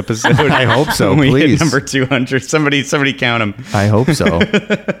in this episode? I hope so. We Please, hit number 200. Somebody count them. I hope so.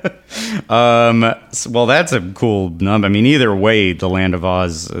 Well, that's a cool number. I mean, either way, the Land of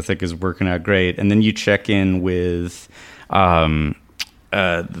Oz, I think, is working out great. And then you check in with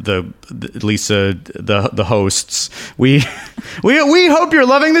Lisa, the hosts. We hope you're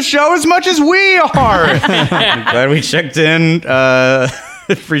loving the show as much as we are. I'm glad we checked in.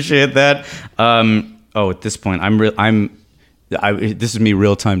 Appreciate that. At this point, this is me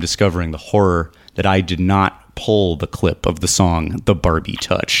real time discovering the horror that I did not pull the clip of the song "The Barbie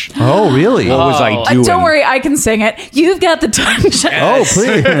Touch." Oh, really? What was I doing? Don't worry, I can sing it. You've got the touch. Oh,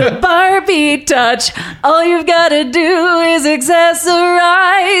 please. Barbie touch. All you've got to do is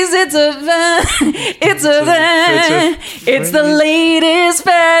accessorize. It's the latest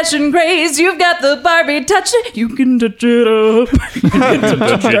fashion craze. You've got the Barbie touch. You can touch it up. You can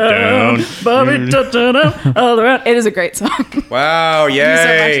touch it down. Barbie touch it up. All around. It is a great song. Wow!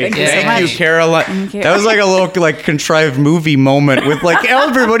 Yay! Thank you so much. Thank you, Caroline. Thank you. That was like a little like contrived movie moment with like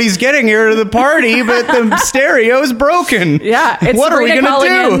everybody's getting here to the party, but the stereo's broken. Yeah, it's what are we Sabrina gonna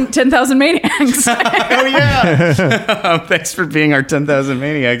calling do? in 10,000 Maniacs. Oh yeah! Thanks for being our 10,000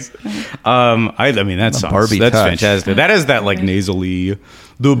 Maniacs. I mean that's Barbie that's touch. fantastic. That is that like nasally.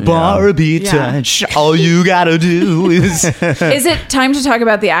 The Barbie touch. All you gotta do is. Is it time to talk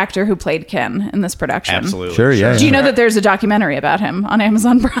about the actor who played Ken in this production? Absolutely. Sure, yeah. Do you know that there's a documentary about him on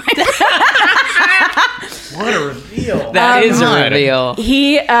Amazon Prime? What a reveal! That is a reveal.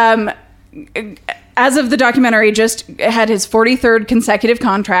 He, as of the documentary, just had his 43rd consecutive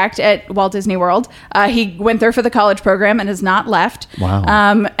contract at Walt Disney World. He went there for the college program and has not left. Wow.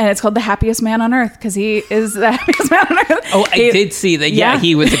 And it's called The Happiest Man on Earth because he is the happiest man on earth. Oh, I did see that. Yeah,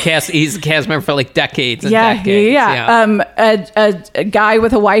 he was he's a cast member for like decades and decades. A guy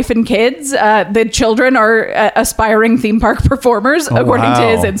with a wife and kids. The children are aspiring theme park performers, according to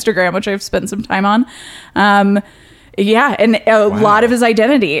his Instagram, which I've spent some time on. And a lot of his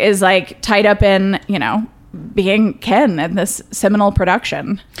identity is like tied up in, being Ken in this seminal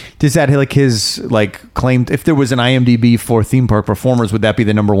production. Does that like his like claim? If there was an IMDb for theme park performers, would that be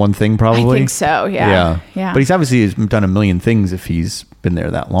the number one thing? Probably. I think so. Yeah. But he's obviously done a million things if he's been there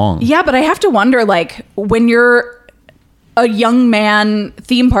that long. Yeah, but I have to wonder, like, when you're a young man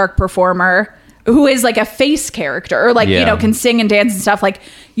theme park performer who is like a face character, or like can sing and dance and stuff. Like,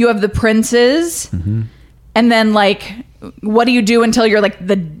 you have the princes, and then like, what do you do until you're like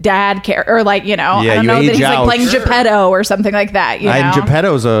the dad character, or like I don't know, that he's like playing Geppetto or something like that. And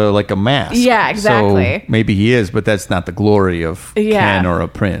Geppetto's like a mask. Yeah, exactly. So maybe he is, but that's not the glory of Ken or a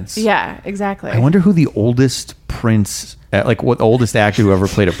prince. Yeah, exactly. I wonder who the oldest prince, like what the oldest actor who ever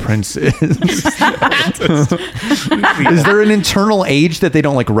played a prince is. Is there an internal age that they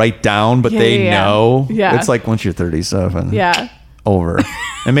don't like write down, but they know? Yeah. It's like once you're 37. Yeah. Over.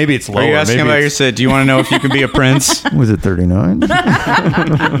 And maybe it's lower. Are you asking maybe about your set? Do you want to know if you can be a prince? Was it 39? Because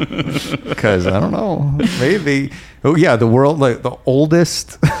I don't know. Maybe. Oh yeah, the world, like the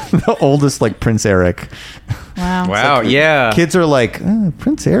oldest like Prince Eric. Wow. Wow. Like, yeah. Kids are like,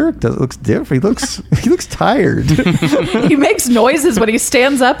 Prince Eric looks different. He looks tired. He makes noises when he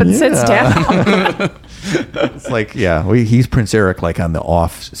stands up and sits down. It's like, he's Prince Eric like on the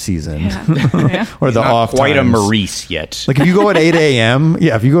off season or the off quite times. a Maurice yet. Like if you go at 8 a.m.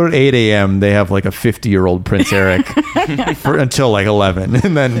 if you go at 8 a.m. they have like a 50-year-old Prince Eric until like 11,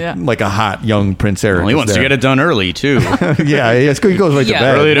 and then like a hot young Prince Eric. Well, he wants to get it done early too. He goes right to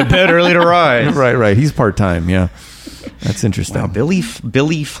bed. Early to bed, early to rise. Right. He's part-time. Yeah. That's interesting. Wow, Billy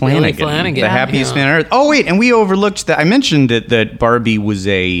Flanagan, Flanagan, the happiest man on earth. Oh wait, and we overlooked that. I mentioned that Barbie was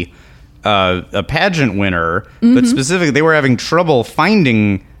a pageant winner, but specifically they were having trouble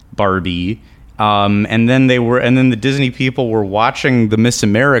finding Barbie. And then the Disney people were watching the Miss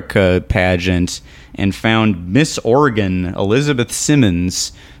America pageant and found Miss Oregon, Elizabeth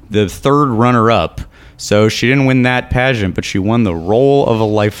Simmons, the third runner-up. So she didn't win that pageant, but she won the role of a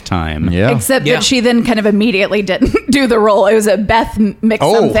lifetime. Yeah. Except that she then kind of immediately didn't do the role. It was a Beth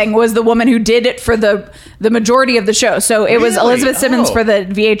something was the woman who did it for the majority of the show. So it was Elizabeth Simmons for the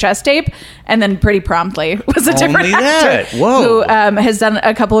VHS tape, and then pretty promptly was a different actor who has done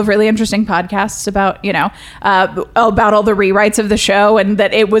a couple of really interesting podcasts about, about all the rewrites of the show, and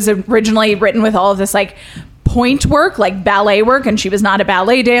that it was originally written with all of this like point work, like ballet work, and she was not a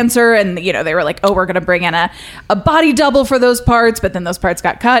ballet dancer, and they were like, oh, we're gonna bring in a body double for those parts, but then those parts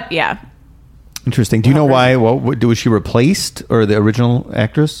got cut. Interesting. Do you know why? Was she replaced, or the original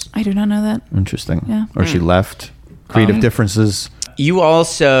actress? I do not know that. Interesting. Yeah. Or she left. Creative differences. You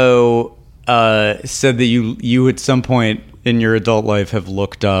also said that you at some point in your adult life have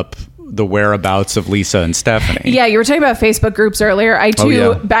looked up the whereabouts of Lisa and Stephanie. Yeah, you were talking about Facebook groups earlier. I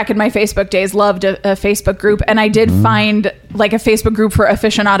too, back in my Facebook days, loved a Facebook group, and I did find like a Facebook group for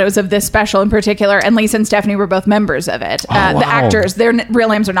aficionados of this special in particular, and Lisa and Stephanie were both members of it. The actors, their real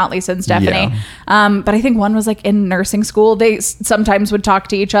names are not Lisa and Stephanie, but I think one was like in nursing school. They sometimes would talk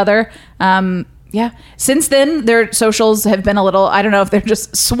to each other. Since then, their socials have been a little, I don't know if they're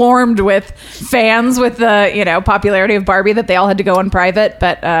just swarmed with fans with the, popularity of Barbie that they all had to go in private,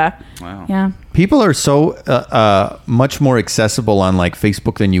 but wow. Yeah. People are so much more accessible on like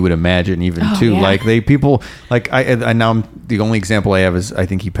Facebook than you would imagine, even too. Yeah. Like I now the only example I have is I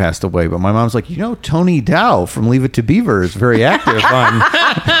think he passed away, but my mom's like, Tony Dow from Leave It to Beaver is very active on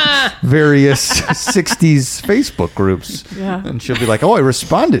various 60s Facebook groups. Yeah. And she'll be like, oh, I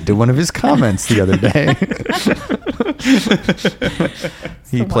responded to one of his comments the other day.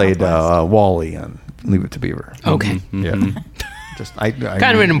 He played Wally on Leave It to Beaver. Okay. Mm-hmm. Yeah. I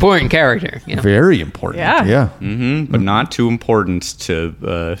kind of an important character. Very important. Yeah. Mm-hmm. But not too important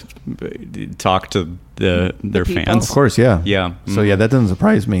to talk to their fans. Of course, yeah. Yeah. Mm-hmm. So that doesn't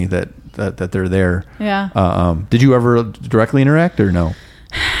surprise me that they're there. Yeah. Did you ever directly interact or no?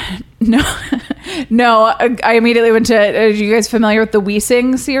 No. I immediately went to, are you guys familiar with the We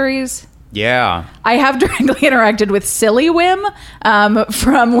Sing series? Yeah. I have directly interacted with Silly Whim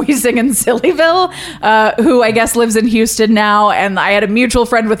from We Sing in Sillyville, who I guess lives in Houston now. And I had a mutual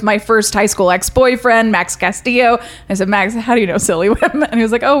friend with my first high school ex-boyfriend, Max Castillo. I said, Max, how do you know Silly Whim? And he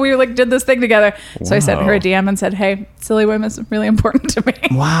was like, oh, we did this thing together. Wow. So I sent her a DM and said, hey, Silly Whim is really important to me.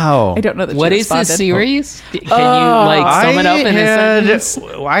 Wow. I don't know that what she is responded. this series? Can you sum it up in a sentence?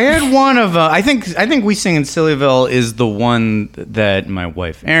 I had one of I think We Sing in Sillyville is the one that my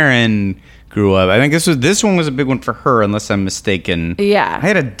wife Erin grew up. I think this one was a big one for her, unless I'm mistaken. Yeah. I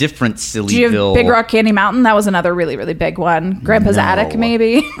had a different Sillyville. Do you have Big Rock Candy Mountain? That was another really, really big one. Grandpa's Attic,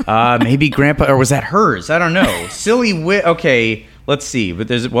 maybe? Maybe Grandpa, or was that hers? I don't know. Okay, let's see. But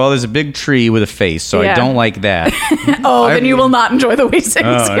there's a big tree with a face, so I don't like that. Then you will not enjoy the We Sing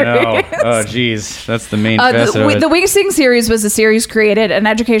series. No. Oh, geez. That's the main facet of it. The We Sing series was an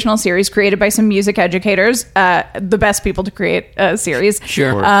educational series created by some music educators, the best people to create a series.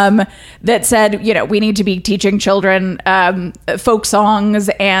 Sure. That said, we need to be teaching children folk songs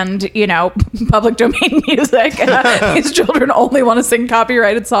and, public domain music. These children only want to sing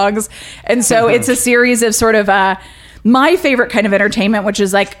copyrighted songs. And so it's a series of sort of my favorite kind of entertainment, which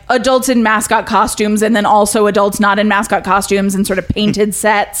is like adults in mascot costumes and then also adults not in mascot costumes and sort of painted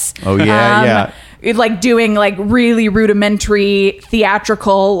sets. Oh, yeah. Like doing like really rudimentary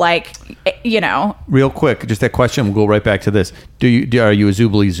theatrical, Real quick, just that question. We'll go right back to this. Are you a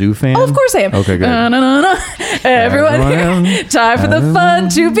Zoobly Zoo fan? Oh, of course I am. Okay, good. Everyone here, time for the fun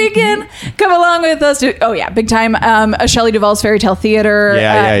to begin. Come along with us. Big time. Shelley Duvall's Fairy Tale Theater.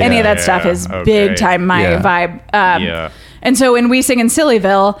 Any of that stuff is big time my vibe. And so in We Sing in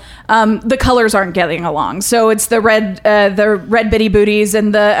Sillyville, the colors aren't getting along. So it's the red bitty booties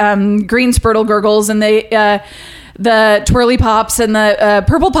and the green Spurtle Gurgles and the twirly pops and the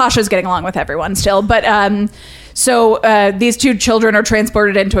purple Pashas getting along with everyone still. But so these two children are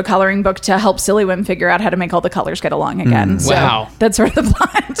transported into a coloring book to help Silly Whim figure out how to make all the colors get along again. So wow. that's sort of the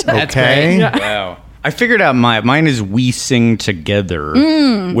plot. That's okay. great. Wow. I figured out mine is We Sing Together,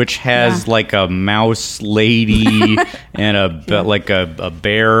 which has like a mouse lady and a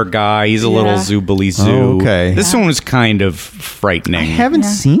bear guy. He's a little zoobly zoo. Okay. This one was kind of frightening. I haven't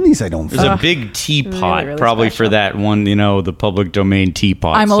seen these, I don't think. There's a big teapot, really probably special. for that one, the public domain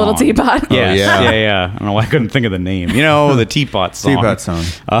teapot I'm a little song. teapot. Yes, yeah. yeah. I don't know why I couldn't think of the name. The teapot song. Teapot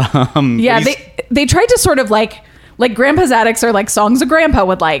song. Yeah, they tried to sort of like Grandpa's Attics are like songs a grandpa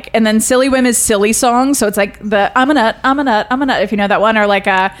would like, and then Silly Whim is silly songs, so it's like the I'm a nut, if you know that one, or like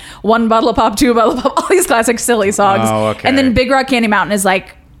one bottle of pop, two bottle of pop, all these classic silly songs. Oh, okay. And then Big Rock Candy Mountain is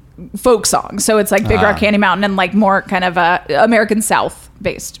like folk songs, so it's like Big Rock Candy Mountain and like more kind of American South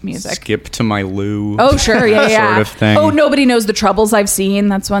based music. Skip to My Lou. Oh sure, yeah. Sort of thing. Oh, Nobody Knows the Troubles I've Seen.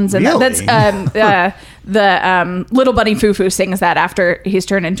 That's one's in Really? that. That's the Little Bunny Foo Foo sings that after he's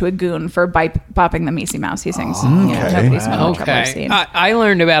turned into a goon for bopping the Meesey Mouse. He sings. Nobody's Known the Trouble I've Seen. I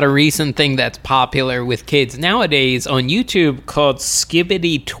learned about a recent thing that's popular with kids nowadays on YouTube called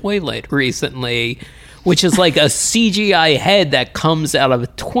Skibbity Toilet recently, which is like a CGI head that comes out of a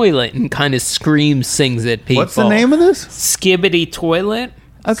toilet and kind of sings at people. What's the name of this? Skibbity Toilet.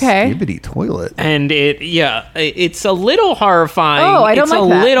 Okay. Skibbity Toilet. And it's a little horrifying. Oh, I don't it's like a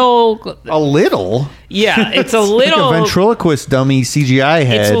that. little. A little? Yeah, it's a Like little. a ventriloquist dummy CGI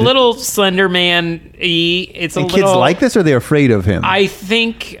head. It's a little Slender Man-y. It's a And little. kids like this, or are they afraid of him? I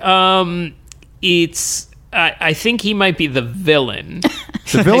think it's. I think he might be the villain.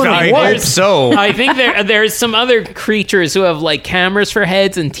 The villain I of what? hope so. I think there's some other creatures who have like cameras for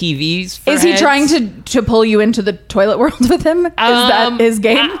heads and TVs for Is he heads. trying to pull you into the toilet world with him? Is that his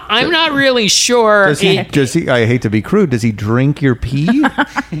game? I'm not really sure. Does he? I hate to be crude. Does he drink your pee?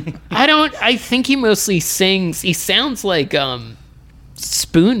 I think he mostly sings. He sounds like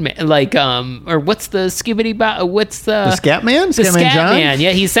Spoon Man, like or what's the what's The Scat Man? The Scat Man Scat John? Man. Yeah,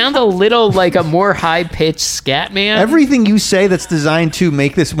 he sounds a little like a more high pitched Scat Man. Everything you say that's designed to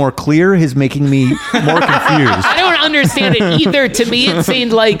make this more clear is making me more confused. I don't understand it either. To me, it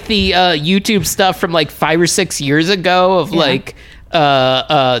seemed like the YouTube stuff from like 5 or 6 years ago of like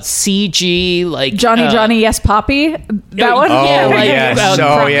CG, like Johnny Yes Poppy. That one. Oh, Yeah, like, yes.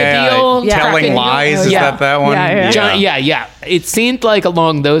 Crocodile. Yeah. Telling Crocodile. lies, is Yeah. that one? Yeah. It seemed like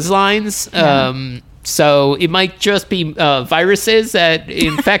along those lines. So it might just be viruses that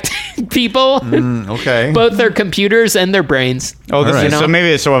infect people, Okay. both their computers and their brains. Oh, this All is, right. so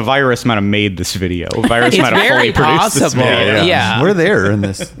maybe a virus might have made this video. A virus It's might have very fully produced this possible. video. Yeah. We're there in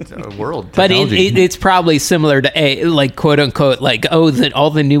this world. But technology. it's probably similar to like quote unquote like all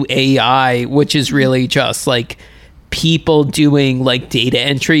the new AI, which is really just like people doing like data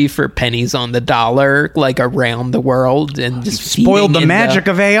entry for pennies on the dollar, like around the world, and just Spoiled the magic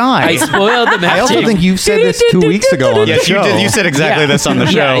of AI. I spoiled the magic. I also think you've said this 2 weeks ago on Yes, the you show. did. You said exactly Yeah. this on the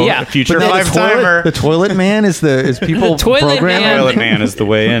show. Yeah, yeah. Future But then live timer. the toilet man is people The toilet programming? man. Toilet man is the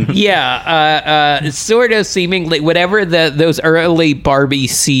way in. Yeah, sort of seemingly whatever those early Barbie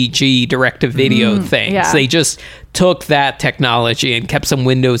CG direct-to-video things. yeah. They just took that technology and kept some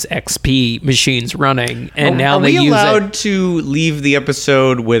Windows XP machines running, and now Are they we use allowed it. to leave the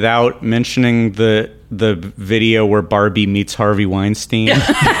episode without mentioning the video where Barbie meets Harvey Weinstein?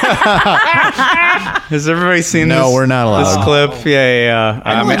 Has everybody seen this? No, we're not allowed. This clip? Yeah.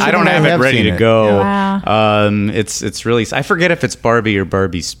 I mean, I don't have it ready to go. Wow. It's really. I forget if it's Barbie or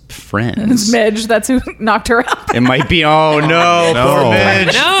Barbie's friends. It's Midge. That's who knocked her up. It might be. Oh no, No. poor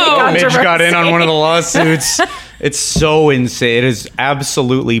Midge. No. Midge got in on one of the lawsuits. It's so insane. It is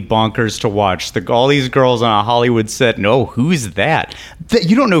absolutely bonkers to watch. All these girls on a Hollywood set. No, who's that?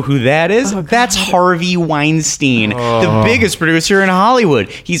 You don't know who that is? That's Harvey Weinstein, the biggest producer in Hollywood.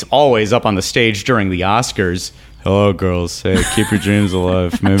 He's always up on the stage during the Oscars. Hello, girls. Hey, keep your dreams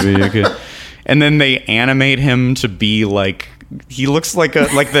alive. Maybe you could. And then they animate him to be like. He looks like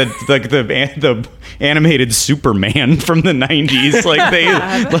the animated Superman from the 90s.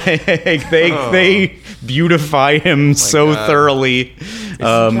 They beautify him so thoroughly.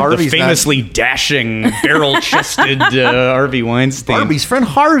 The Harvey's famously dashing, barrel-chested Harvey Weinstein. Barbie's friend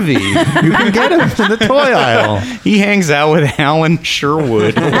Harvey. You can get him in the toy aisle. He hangs out with Alan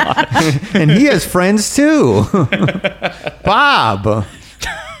Sherwood a lot. And he has friends too. Bob.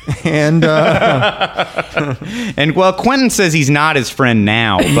 And well, Quentin says he's not his friend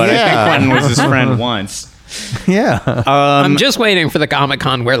now, but I think Quentin was his friend once. yeah. I'm just waiting for the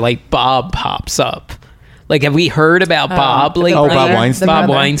Comic-Con where like Bob pops up. Like, have we heard about Bob lately? Bob Weinstein? Bob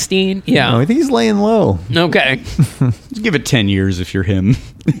Weinstein? Yeah. No, I think he's laying low. Okay. Give it 10 years if you're him.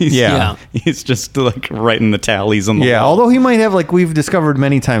 He's just like writing the tallies on the wall. Although he might have, like we've discovered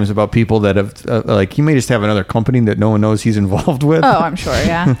many times about people that have, like he may just have another company that no one knows he's involved with. Oh, I'm sure,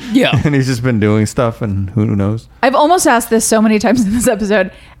 yeah. Yeah. And he's just been doing stuff, and who knows? I've almost asked this so many times in this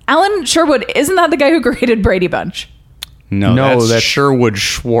episode. Alan Sherwood, isn't that the guy who created Brady Bunch? No, that's Sherwood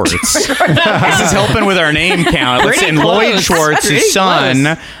Schwartz. This is helping with our name count. Let's say Lloyd Schwartz, his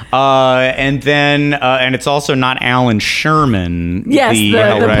son, and it's also not Alan Sherman. Yes, the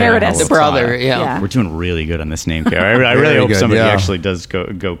Paradis. The brother. Yeah. We're doing really good on this name count. I really hope somebody actually does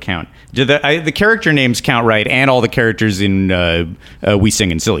go count. The character names count right, and all the characters in We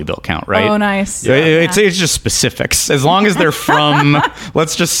Sing and Silly Bill count right. Oh, nice. It's just specifics. As long as they're from,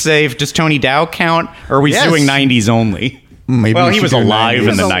 let's just say, does Tony Dow count, or are we doing 90s only? Maybe he was alive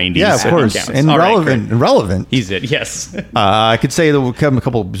in the 90s. Yeah, of course. And relevant. He's it, yes. I could say there will come a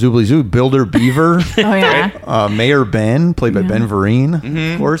couple Zoobly Zoo. Builder Beaver. Oh, yeah. Mayor Ben, played by Ben Vereen,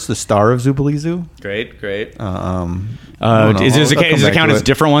 of course, the star of Zoobly Zoo. Great. Does it count as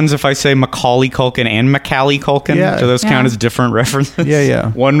different ones if I say Macaulay Culkin and Macaulay Culkin? Yeah. Do those count as different references?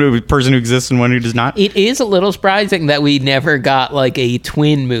 Yeah. One person who exists and one who does not? It is a little surprising that we never got like a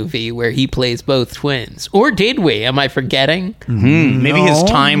twin movie where he plays both twins. Or did we? Am I forgetting? Maybe his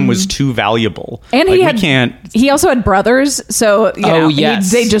time was too valuable. And he also had brothers, so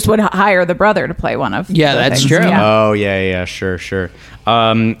they just would hire the brother to play one of that's things. true. Yeah. Oh, yeah, sure.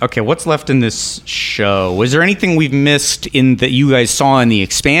 Okay, what's left in this show? Was there anything we've missed in that you guys saw in the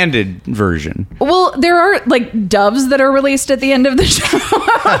expanded version? Well, there are like doves that are released at the end of the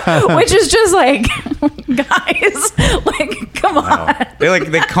show, which is just like, guys, like, come on.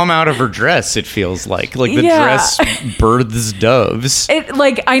 They come out of her dress. It feels like the dress births doves.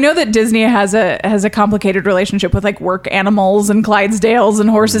 I know that Disney has a complicated relationship with like work animals and Clydesdales and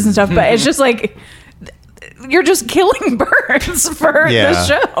horses and stuff, but it's just like, you're just killing birds for the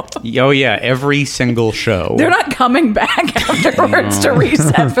show. Oh, yeah. Every single show. They're not coming back afterwards to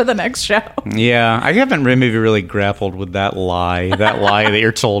reset for the next show. Yeah. I haven't maybe really grappled with that lie. That lie that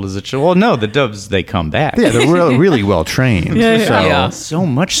you're told is a show. Well, no, the doves, they come back. Yeah, they're really well trained. So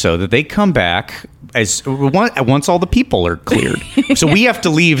much so that they come back once all the people are cleared. So we have to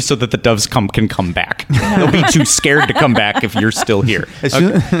leave so that the doves can come back. They'll be too scared to come back if you're still here. As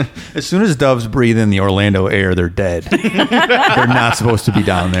soon as doves breathe in the Orlando air, they're dead. They're not supposed to be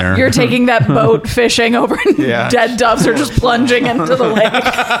down there. You're taking that boat fishing over and dead doves are just plunging into the lake.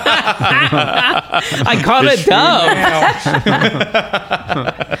 I caught a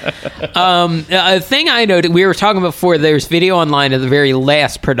dove. A thing I noted, we were talking before, there's video online of the very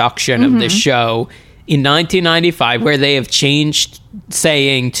last production of the show in 1995 where they have changed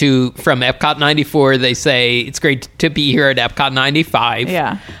saying from Epcot 94, they say it's great to be here at Epcot 95.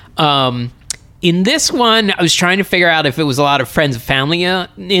 Yeah. In this one, I was trying to figure out if it was a lot of friends and family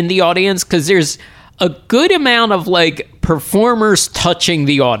in the audience, because there's a good amount of like performers touching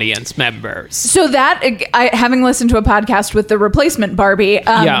the audience members. So that, having listened to a podcast with the replacement Barbie,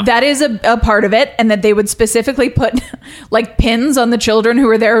 that is a part of it, and that they would specifically put like pins on the children who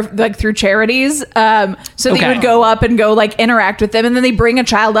were there like through charities, so that you would go up and go like interact with them, and then they bring a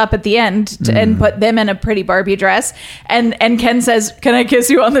child up at the end and put them in a pretty Barbie dress, and Ken says, "Can I kiss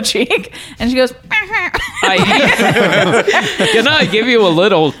you on the cheek?" And she goes, "Can I give you a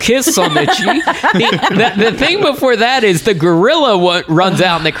little kiss on the cheek?" The thing before that is the gorilla runs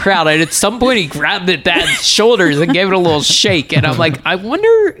out in the crowd, and at some point he grabbed at Dad's shoulders and gave it a little shake, and I'm like, I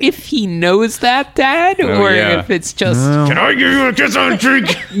wonder if he knows that, Dad, if it's just can I give you a kiss on the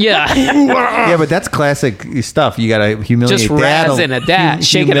cheek? Yeah, but that's classic stuff. You gotta humiliate just Dad. Razzing a dad,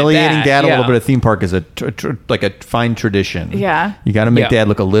 shaking humiliating a Dad a little bit of theme park is like a fine tradition. Yeah, you got to make Dad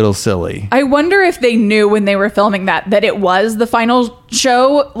look a little silly. I wonder if they knew when they were filming that it was the final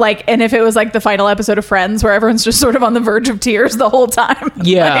show, like, and if it was like the final episode of Friends where everyone's just sort of on the verge of tears the whole time.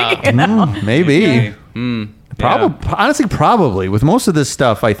 Yeah. Like, maybe. Honestly, probably. With most of this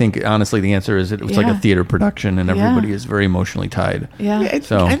stuff, I think, honestly, the answer is it was like a theater production, and everybody is very emotionally tied. Yeah. I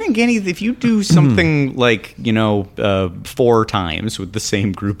think if you do something like, 4 times with the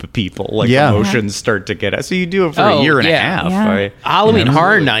same group of people, like emotions start to get out. So you do it for a year and a half. Yeah. Halloween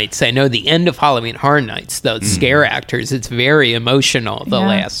Horror Nights. I know the end of Halloween Horror Nights, those scare actors, it's very emotional the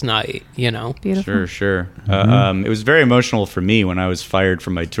last night, Beautiful. Sure. It was very emotional for me when I was fired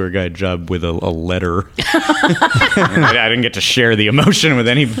from my tour guide job with a letter I didn't get to share the emotion with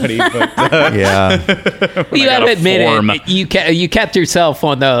anybody, but you got to admit it. You kept yourself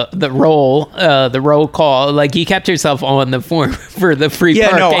on the roll call. Like you kept yourself on the form for the free. Yeah,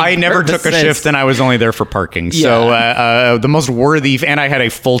 parking no, I never took a shift, and I was only there for parking. So the most worthy, and I had a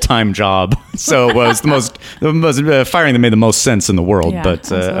full-time job, so it was the most firing that made the most sense in the world. Yeah,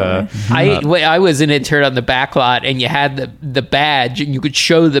 but I was an intern on the back lot, and you had the badge, and you could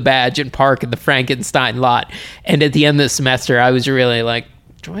show the badge and park in the Frankenstein lot. And at the end of the semester, I was really like,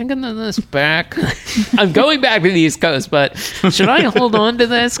 do I get this back? I'm going back to the East Coast, but should I hold on to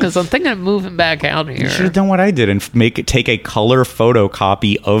this? Because I'm thinking of moving back out here. You should have done what I did and take a color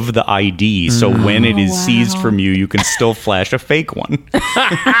photocopy of the ID, so when it is seized from you, you can still flash a fake one,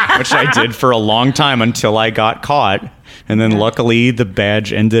 which I did for a long time until I got caught. And then luckily the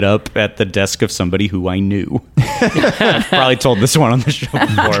badge ended up at the desk of somebody who I knew. I've probably told this one on the show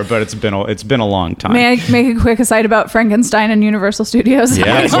before, but it's been a long time. May I make a quick aside about Frankenstein and Universal Studios?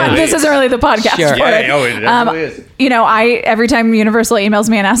 Yeah, This is really the podcast. Sure. For it. It definitely is. You know, every time Universal emails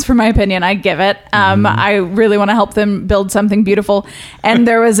me and asks for my opinion, I give it. I really want to help them build something beautiful. And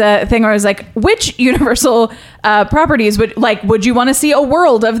there was a thing where I was like, which Universal properties would you want to see a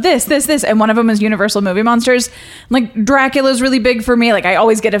world of this? And one of them is Universal Movie Monsters. Like Dracula's really big for me. Like I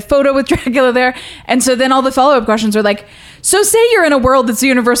always get a photo with Dracula there. And so then all the follow-up questions are like, so say you're in a world that's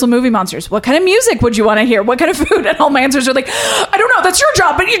Universal Movie Monsters. What kind of music would you want to hear? What kind of food? And all my answers are like, I don't know. That's your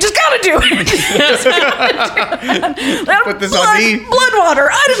job, but you just got to do it. Put this on me. Blood water.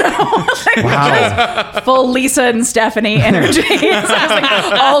 I don't know. Wow. Full Lisa and Stephanie energy. So it's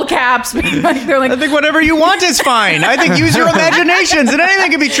like all caps. Like, they're like, I think whatever you want is fine. I think use your imaginations, and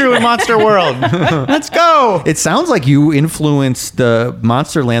anything can be true in Monster World. Let's go. It sounds like you influenced the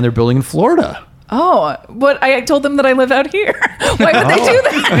Monster Land they're building in Florida. oh, what? I told them that I live out here. Why would they do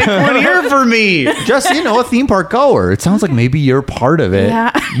that? One here for me. Just, a theme park goer. It sounds like maybe you're part of it.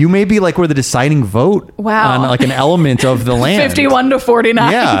 Yeah. You may be like we're the deciding vote Wow. on like an element of the land. 51-49.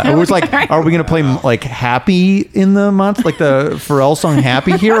 Yeah. It was like, are we going to play like Happy in the month, like the Pharrell song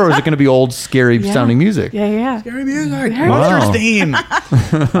Happy here, or is it going to be old, scary sounding music? Yeah. Scary music. Wow. Monsters theme.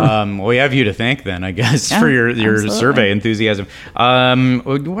 Well, we have you to thank then, I guess, for your survey enthusiasm.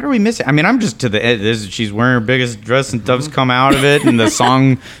 What are we missing? I mean, I'm just to the edge. She's wearing her biggest dress and doves come out of it, and the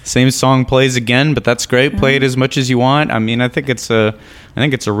same song plays again, but that's great. Play it as much as you want. I mean, I think it's a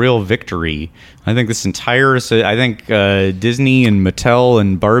real victory. I think this entire, Disney and Mattel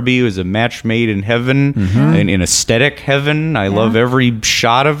and Barbie was a match made in heaven, in aesthetic heaven. I love every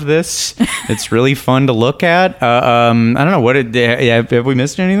shot of this. It's really fun to look at. I don't know, have we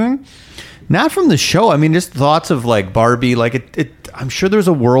missed anything? Not from the show. I mean, just thoughts of like Barbie. Like I'm sure there's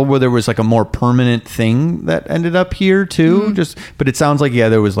a world where there was like a more permanent thing that ended up here too. But it sounds like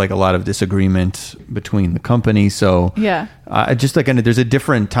there was like a lot of disagreement between the company. So just like there's a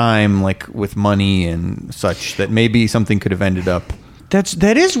different time like with money and such that maybe something could have ended up.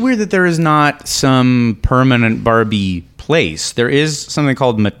 That is weird that there is not some permanent Barbie place. There is something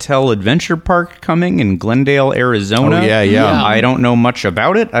called Mattel Adventure Park coming in Glendale, Arizona. Oh, yeah. I don't know much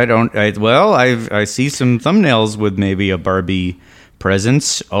about it. I see some thumbnails with maybe a Barbie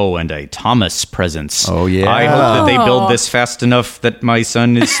presence. Oh, and a Thomas presence. Oh, yeah. I hope that they build this fast enough that my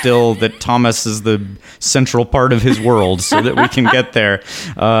son is still, that Thomas is the central part of his world so that we can get there.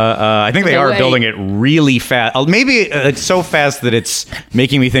 I think they are building it really fast. Maybe it's so fast that it's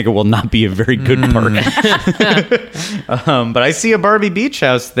making me think it will not be a very good park. But I see a Barbie beach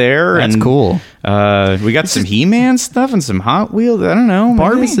house there. That's cool. We got some He-Man stuff and some Hot Wheels. I don't know.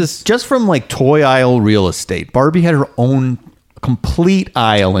 Barbie is just from like toy aisle real estate. Barbie had her own complete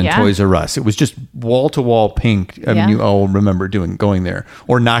aisle in Toys R Us. It was just wall to wall pink. I mean, you all remember going there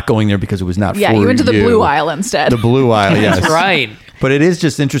or not going there because it was not for you. Yeah, you went to the blue aisle instead. The blue aisle, yes. That's right. But it is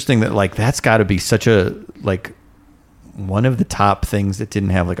just interesting that like that's got to be such a like one of the top things that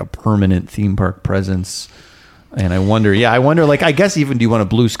didn't have like a permanent theme park presence. And I wonder, like, I guess even do you want a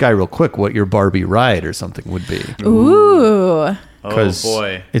blue sky real quick, what your Barbie ride or something would be. Ooh. Because oh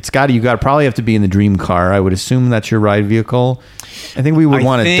boy, you probably have to be in the dream car. I would assume that's your ride vehicle. I think we would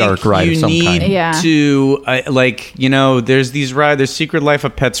want a dark ride of some kind. Yeah. There's these rides. There's Secret Life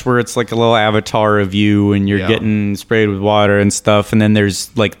of Pets where it's like a little avatar of you and you're getting sprayed with water and stuff. And then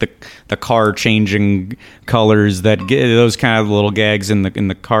there's like the car changing colors those kind of little gags in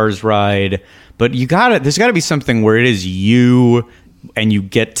the Cars ride. But there's got to be something where it is you. And you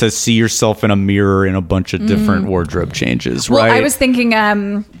get to see yourself in a mirror in a bunch of different wardrobe changes, right? Well, I was thinking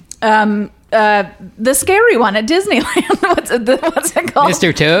the scary one at Disneyland. What's it called?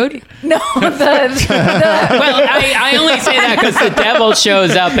 Mr. Toad? No, Well, I only say that because the devil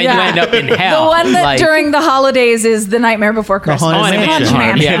shows up and you end up in hell. The one that during the holidays is The Nightmare Before Christmas. Haunted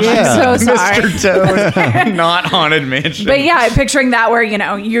Mansion. Yeah. I'm so sorry. Mr. Toad, not Haunted Mansion. But yeah, picturing that where,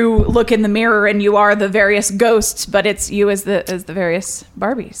 you look in the mirror and you are the various ghosts, but it's you as the various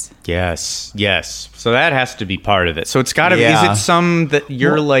Barbies. Yes. So that has to be part of it. So it's got to be, Yeah. is it some that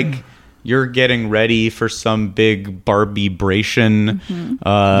you're you're getting ready for some big Barbie-bration?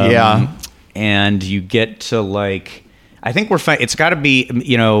 And you get to I think we're fine. It's got to be,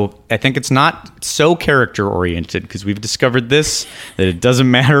 I think it's not so character oriented because we've discovered this, that it doesn't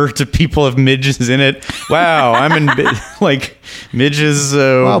matter to people if Midge is in it. Wow, I'm in Midge's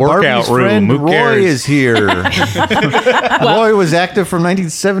workout Barbie's room. Friend Who Roy cares? is here. Roy was active from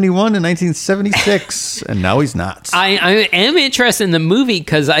 1971 to 1976, and now he's not. I am interested in the movie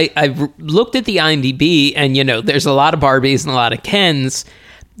because I looked at the IMDb and, there's a lot of Barbies and a lot of Kens.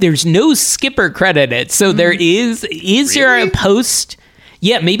 There's no Skipper credited. So there is there a post?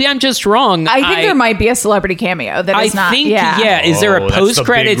 Yeah, maybe I'm just wrong. I think there might be a celebrity cameo that is not. Is there a Oh, that's the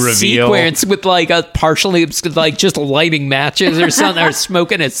post-credit big reveal. sequence with a partially just lighting matches or something, or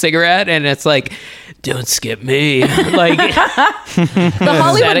smoking a cigarette, and it's don't skip me. The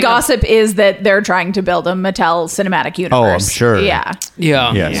Hollywood gossip is that they're trying to build a Mattel cinematic universe. Oh, I'm sure. Yeah.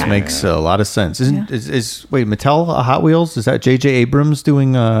 Yes, makes a lot of sense. Wait, Mattel Hot Wheels? Is that J.J. Abrams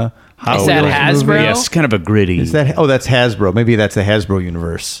doing Hot Is that Wheels Hasbro? movie? Yes, kind of a gritty. Is that? Oh, that's Hasbro. Maybe that's the Hasbro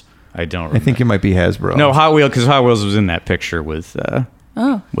universe. I don't remember. I think it might be Hasbro. No, Hot Wheels, because Hot Wheels was in that picture with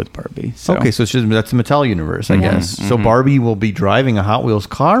Barbie. So. Okay, so that's the Mattel universe, I guess. So Barbie will be driving a Hot Wheels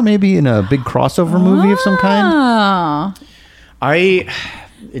car, maybe in a big crossover movie of some kind.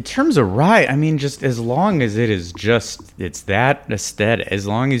 In terms of ride, I mean, just as long as it's that aesthetic, as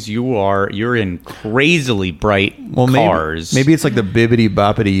long as you're in crazily bright cars. Maybe it's like the Bibbidi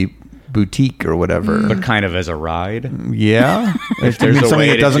Boppity Boutique or whatever. But kind of as a ride. Yeah. If there's a something way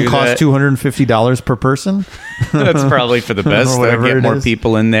that to doesn't do cost that. $250 per person. That's probably for the best. Or whatever Get it more is.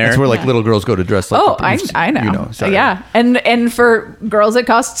 people in there. That's where little girls go to dress like. Oh, I know. Sorry. Yeah, and for girls it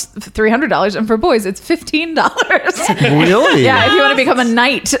costs $300, and for boys it's $15. Really? Yeah, if you want to become a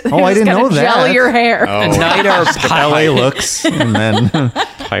knight. Oh, I didn't know that. Gel your hair. A knight or a LA looks, and then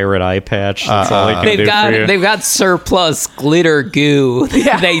pirate eye patch. That's all they can do for you. They've got surplus glitter goo.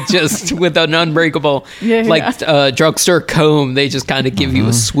 Yeah. They just with an unbreakable Yeah. drugstore comb. They just kind of give you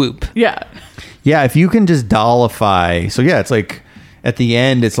a swoop. Yeah. yeah, if you can just dollify. So yeah, it's like at the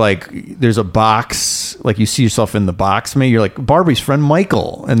end, it's like there's a box, like you see yourself in the box. Maybe you're like Barbie's friend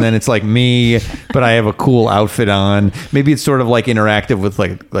Michael, and then it's like me, but I have a cool outfit on. Maybe it's sort of like interactive with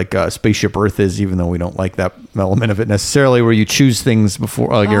like Spaceship Earth is, even though we don't like that element of it necessarily, where you choose things before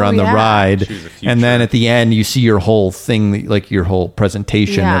you're on the ride, and then at the end you see your whole thing, like your whole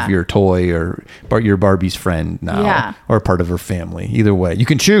presentation of your toy or your Barbie's friend now, or part of her family. Either way, you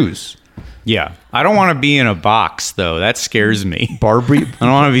can choose. Yeah. I don't want to be in a box, though. That scares me. Barbie. I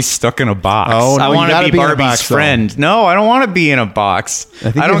don't want to be stuck in a box. Oh, no, I you want to gotta be be in a Barbie's box, though. friend. No, I don't want to be in a box.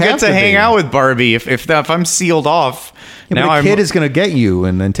 I think I you don't have get to to hang be. out with Barbie if I'm sealed off. Yeah, but a kid is going to get you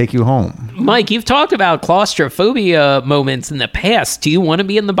and then take you home. Mike, you've talked about claustrophobia moments in the past. Do you want to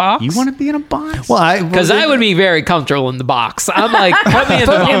be in the box? You want to be in a box? Well, Because I would be very comfortable in the box. I'm like, put me in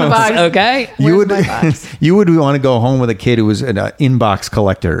the box, okay? You would want to go home with a kid who was an inbox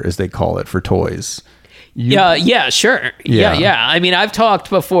collector, as they call it, for toys. Yeah, sure. Yeah. I mean, I've talked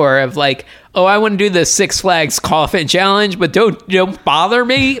before of like, oh, I want to do the Six Flags coffin challenge, but don't bother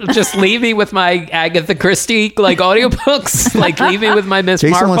me. Just leave me with my Agatha Christie like audiobooks. Like leave me with my Miss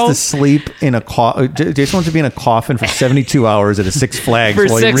Jason Marple. wants to sleep in a Jason wants to be in a coffin for 72 hours at a Six Flags for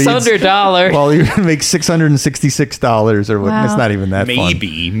while he reads. $600. Well, you're gonna make $666 or what? Wow. It's not even that fun.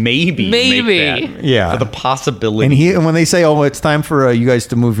 Maybe. Maybe. Make that. Yeah. For the possibility. And when they say, "Oh, it's time for you guys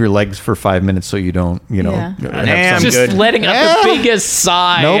to move your legs for 5 minutes," so you don't, Yeah. have some- Just good. letting out the biggest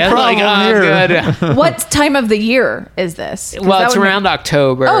sigh. No I'm problem like, here. good. What time of the year is this? 'Cause Well, that it's would around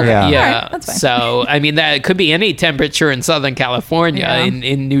October. Oh, okay. Yeah. All right. That's fine. So, I mean, that could be any temperature in Southern California. Yeah.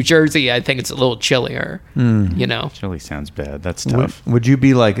 In New Jersey, I think it's a little chillier. You know. Really sounds bad. That's tough. Would you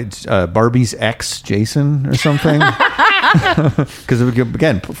be like Barbie's ex, Jason, or something? Because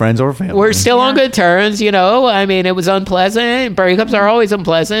again, friends or family. We're still on good terms, you know. I mean, it was unpleasant. Breakups are always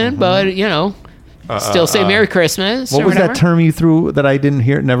unpleasant, but you know, Still say Merry Christmas. What or was whatever. that term you threw that I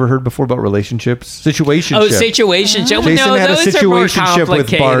never heard before about relationships? Situationship. Oh, situationship. Jason No, had a those are more situationship with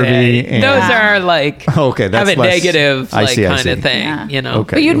complicated. Barbie. And Those are like okay, that's have a less, negative I see. kind of thing. You know.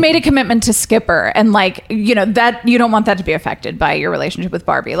 Okay. But you'd made a commitment to Skipper, and like that you don't want that to be affected by your relationship with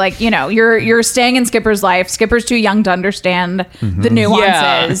Barbie. Like you're staying in Skipper's life. Skipper's too young to understand the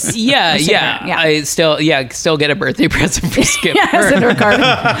nuances. Yeah. I still get a birthday present for Skipper. Yes, in her card.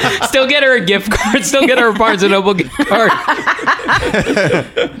 Still get her a gift card. Still get her a Barnes & Noble gift card.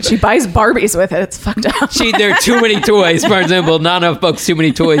 She buys Barbies with it. It's fucked up. There are too many toys. Barnes & Noble, not enough books, too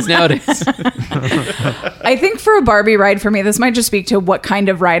many toys nowadays. I think for a Barbie ride for me, this might just speak to what kind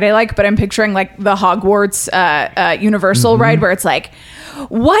of ride I like, but I'm picturing like the Hogwarts Universal ride where it's like,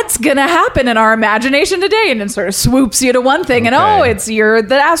 what's gonna happen in our imagination today? And it sort of swoops you to one thing, and you're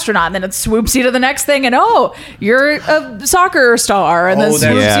the astronaut, and then it swoops you to the next thing, and you're a soccer star, and then swoops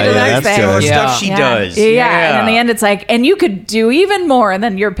you to the next thing. Or stuff she does. Yeah, and in the end, it's like, and you could do even more, and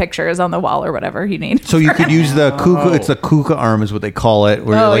then your picture is on the wall or whatever you need. So you could use the kuka. It's the kuka arm is what they call it,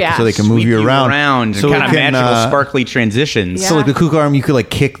 where so they can move Sweep you around. So kind of magical, sparkly transitions. So like the kuka arm, you could like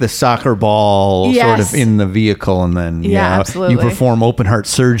kick the soccer ball sort of in the vehicle, and then absolutely. you perform open heart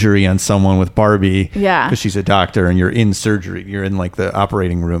surgery on someone with Barbie. Yeah, because she's a doctor, and you're in surgery. You're in like the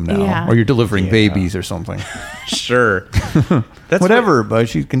operating room now, or you're delivering babies or something. Sure. That's whatever, but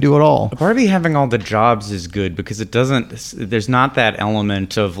she can do it all. Barbie having all the jobs is good because it doesn't. There's not that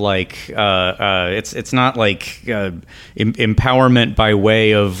element of like. It's not like empowerment by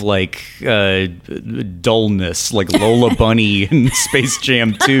way of like dullness, like Lola Bunny in Space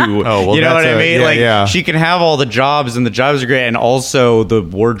Jam 2. You know what I mean? She can have all the jobs, and the jobs are great, and also the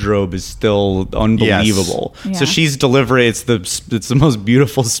wardrobe is still unbelievable. Yes. So she's delivering. It's the most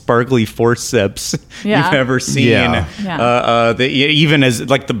beautiful, sparkly forceps you've ever seen. Even as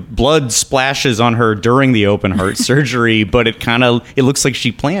like the blood splashes on her during the open heart surgery, but it looks like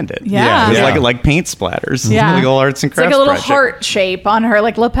she planned it. It's like paint splatters. Yeah, like all arts and crafts. It's like a little project. heart shape on her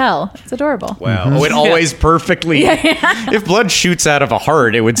like lapel. It's adorable. Wow. Oh, it always perfectly. If blood shoots out of a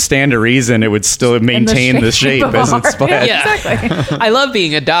heart, it would stand to reason. It would still maintain the shape as it's splashed. Yeah, exactly. I love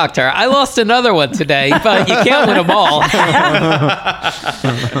being a doctor. I lost another one today, but you can't win them all.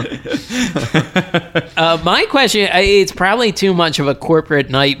 My question, it's probably too much of a corporate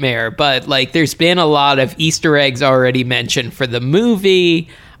nightmare, but like there's been a lot of Easter eggs already mentioned for the movie.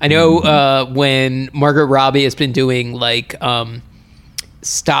 I know when Margot Robbie has been doing like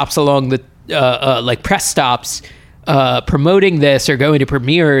stops along the like press stops promoting this or going to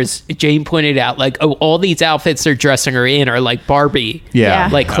premieres, Jane pointed out like, all these outfits they're dressing her in are like Barbie,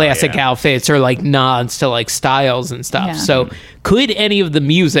 like classic outfits or like nods to like styles and stuff. So could any of the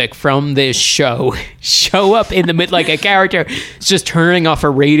music from this show up in the mid, like a character is just turning off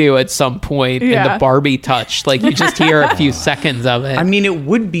a radio at some point in the Barbie touch, like you just hear a few seconds of it? I mean, it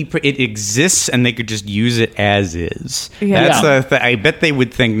would be, it exists and they could just use it as is. That's the I bet they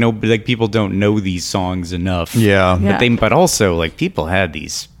would think like people don't know these songs enough. But also like people had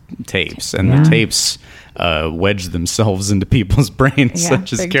these tapes, and the tapes wedged themselves into people's brains,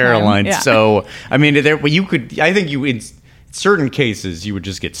 such as Caroline. So I mean, I think in certain cases you would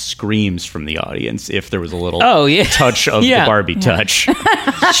just get screams from the audience if there was a little touch of the Barbie touch.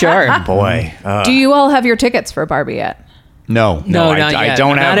 Sure. Boy. Do you all have your tickets for Barbie yet? No, I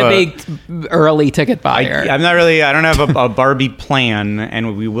don't have a big early ticket buyer. I'm not really. I don't have a Barbie plan,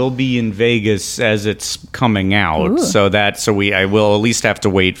 and we will be in Vegas as it's coming out. Ooh. I will at least have to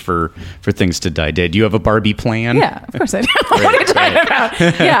wait for things to die dead. Do you have a Barbie plan? Yeah, of course I do. What are you talking about?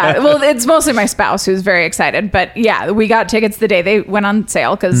 Yeah, well, it's mostly my spouse who's very excited, but yeah, we got tickets the day they went on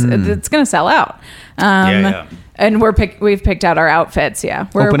sale because it's going to sell out. And we've picked out our outfits. Yeah,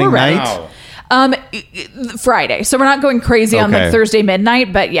 we're ready. Night? Friday. So we're not going crazy on like Thursday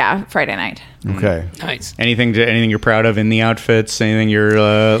midnight, but yeah, Friday night. Okay. Nice. Anything you're proud of in the outfits? Anything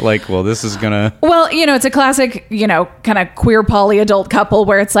you're like, well, this is gonna... Well, it's a classic, kind of queer poly adult couple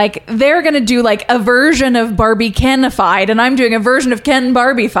where it's like, they're gonna do like a version of Barbie Ken-ified and I'm doing a version of Ken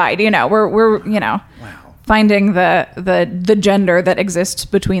Barbie-fied. We're finding the gender that exists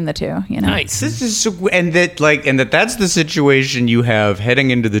between the two. Nice. This is that's the situation you have heading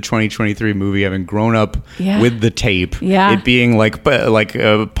into the 2023 movie, having grown up with the tape. Yeah. It being like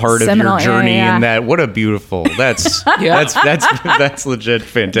a part seminal of your journey, and that what a beautiful. That's that's legit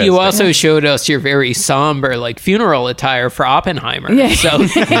fantastic. You also showed us your very somber like funeral attire for Oppenheimer. Yeah. So you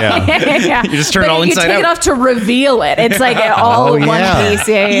just turn it all inside out. You take it off to reveal it. It's like all one piece.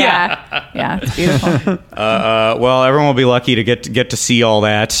 Yeah. It's beautiful. Well, everyone will be lucky to get to see all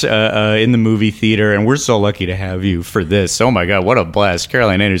that in the movie theater, and we're so lucky to have you for this. Oh my God, what a blast!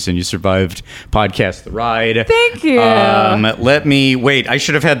 Caroline Anderson, you survived Podcast the Ride. Thank you. Let me wait. I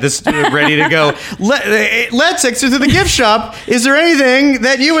should have had this ready to go. Let's exit to the gift shop. Is there anything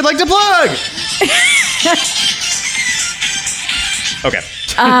that you would like to plug? Okay.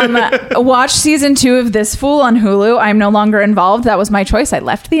 Watch season 2 of This Fool on Hulu. I'm no longer involved. That was my choice. I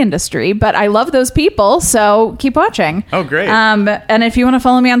left the industry, but I love those people, so keep watching. Oh, great. And if you want to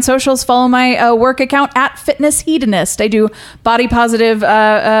follow me on socials, follow my work account at Fitness Hedonist. I do body positive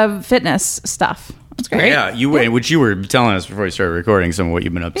fitness stuff. That's great. Yeah, which you were telling us before we started recording some of what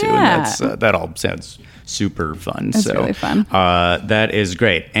you've been up to, and that all sounds super fun. It's really fun. That is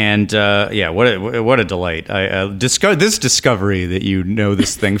great, and what a delight! This discovery that you know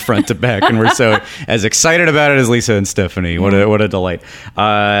this thing front to back, and we're so as excited about it as Lisa and Stephanie. What a delight!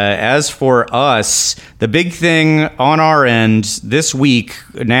 As for us, the big thing on our end this week,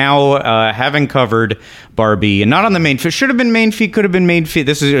 now having covered Barbie, and not on the main feed. Should have been main feed, could have been main feed.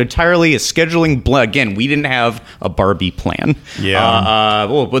 This is entirely a scheduling Again, we didn't have a Barbie plan. Yeah.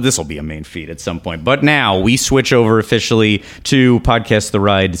 Well, this will be a main feed at some point. But now we switch over officially to Podcast the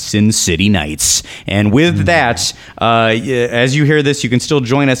Ride Sin City Nights. And with that, as you hear this, you can still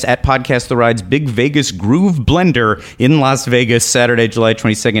join us at Podcast the Ride's Big Vegas Groove Blender in Las Vegas, Saturday, July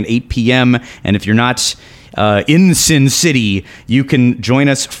 22nd, 8 p.m. And if you're not in Sin City, you can join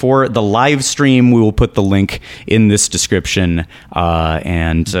us for the live stream. We will put the link in this description,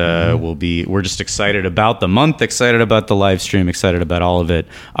 and we're just excited about the month, excited about the live stream, excited about all of it.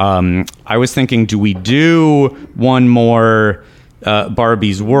 I was thinking, do we do one more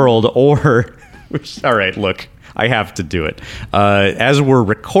Barbie's World, or all right, look, I have to do it. As we're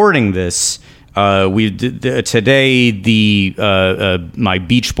recording this, we did today. My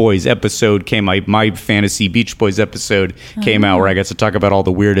Beach Boys episode came. My fantasy Beach Boys episode came out, where I got to talk about all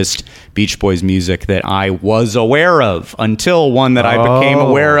the weirdest Beach Boys music that I was aware of until one that I became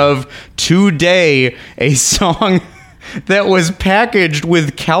aware of today. A song that was packaged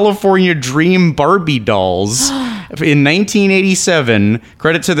with California Dream Barbie dolls in 1987.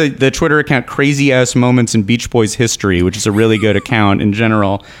 Credit to the Twitter account Crazy Ass Moments in Beach Boys History, which is a really good account in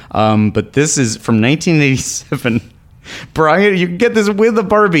general. But this is from 1987. Brian, you can get this with the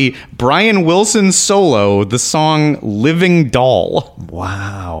Barbie. Brian Wilson solo, the song Living Doll.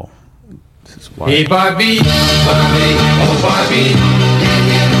 Wow. Hey Barbie, Barbie, oh Barbie,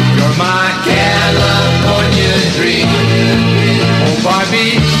 you're my California dream. Oh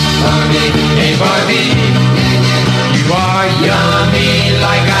Barbie, Barbie, hey Barbie, you are yummy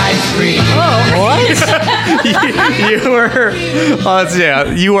like ice cream. Oh, what?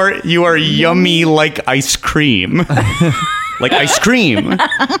 you are yummy like ice cream. Like ice cream.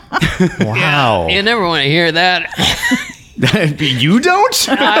 Wow. You never want to hear that. You don't?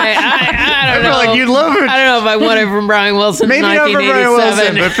 I don't know. Like you'd love it. I don't know if I want it from Brian Wilson. Maybe not from Brian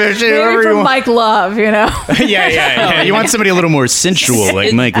Wilson, but maybe from Mike Love, you know? Yeah. You want somebody a little more sensual,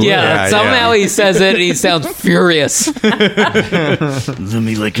 like Mike Love. Yeah, somehow he says it and he sounds furious. Let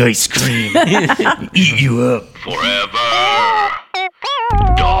me like ice cream. Eat you up. Forever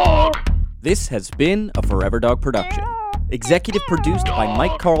Dog. This has been a Forever Dog production. Executive produced by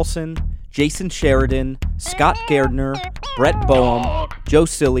Mike Carlson, Jason Sheridan, Scott Gardner, Brett Boehm, Joe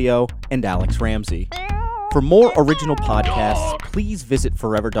Cilio, and Alex Ramsey. For more original podcasts, please visit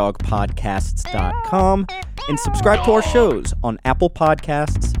foreverdogpodcasts.com and subscribe to our shows on Apple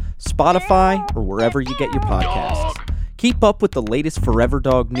Podcasts, Spotify, or wherever you get your podcasts. Keep up with the latest Forever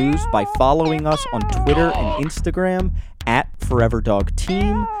Dog news by following us on Twitter and Instagram at Forever Dog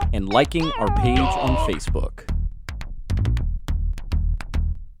Team and liking our page on Facebook.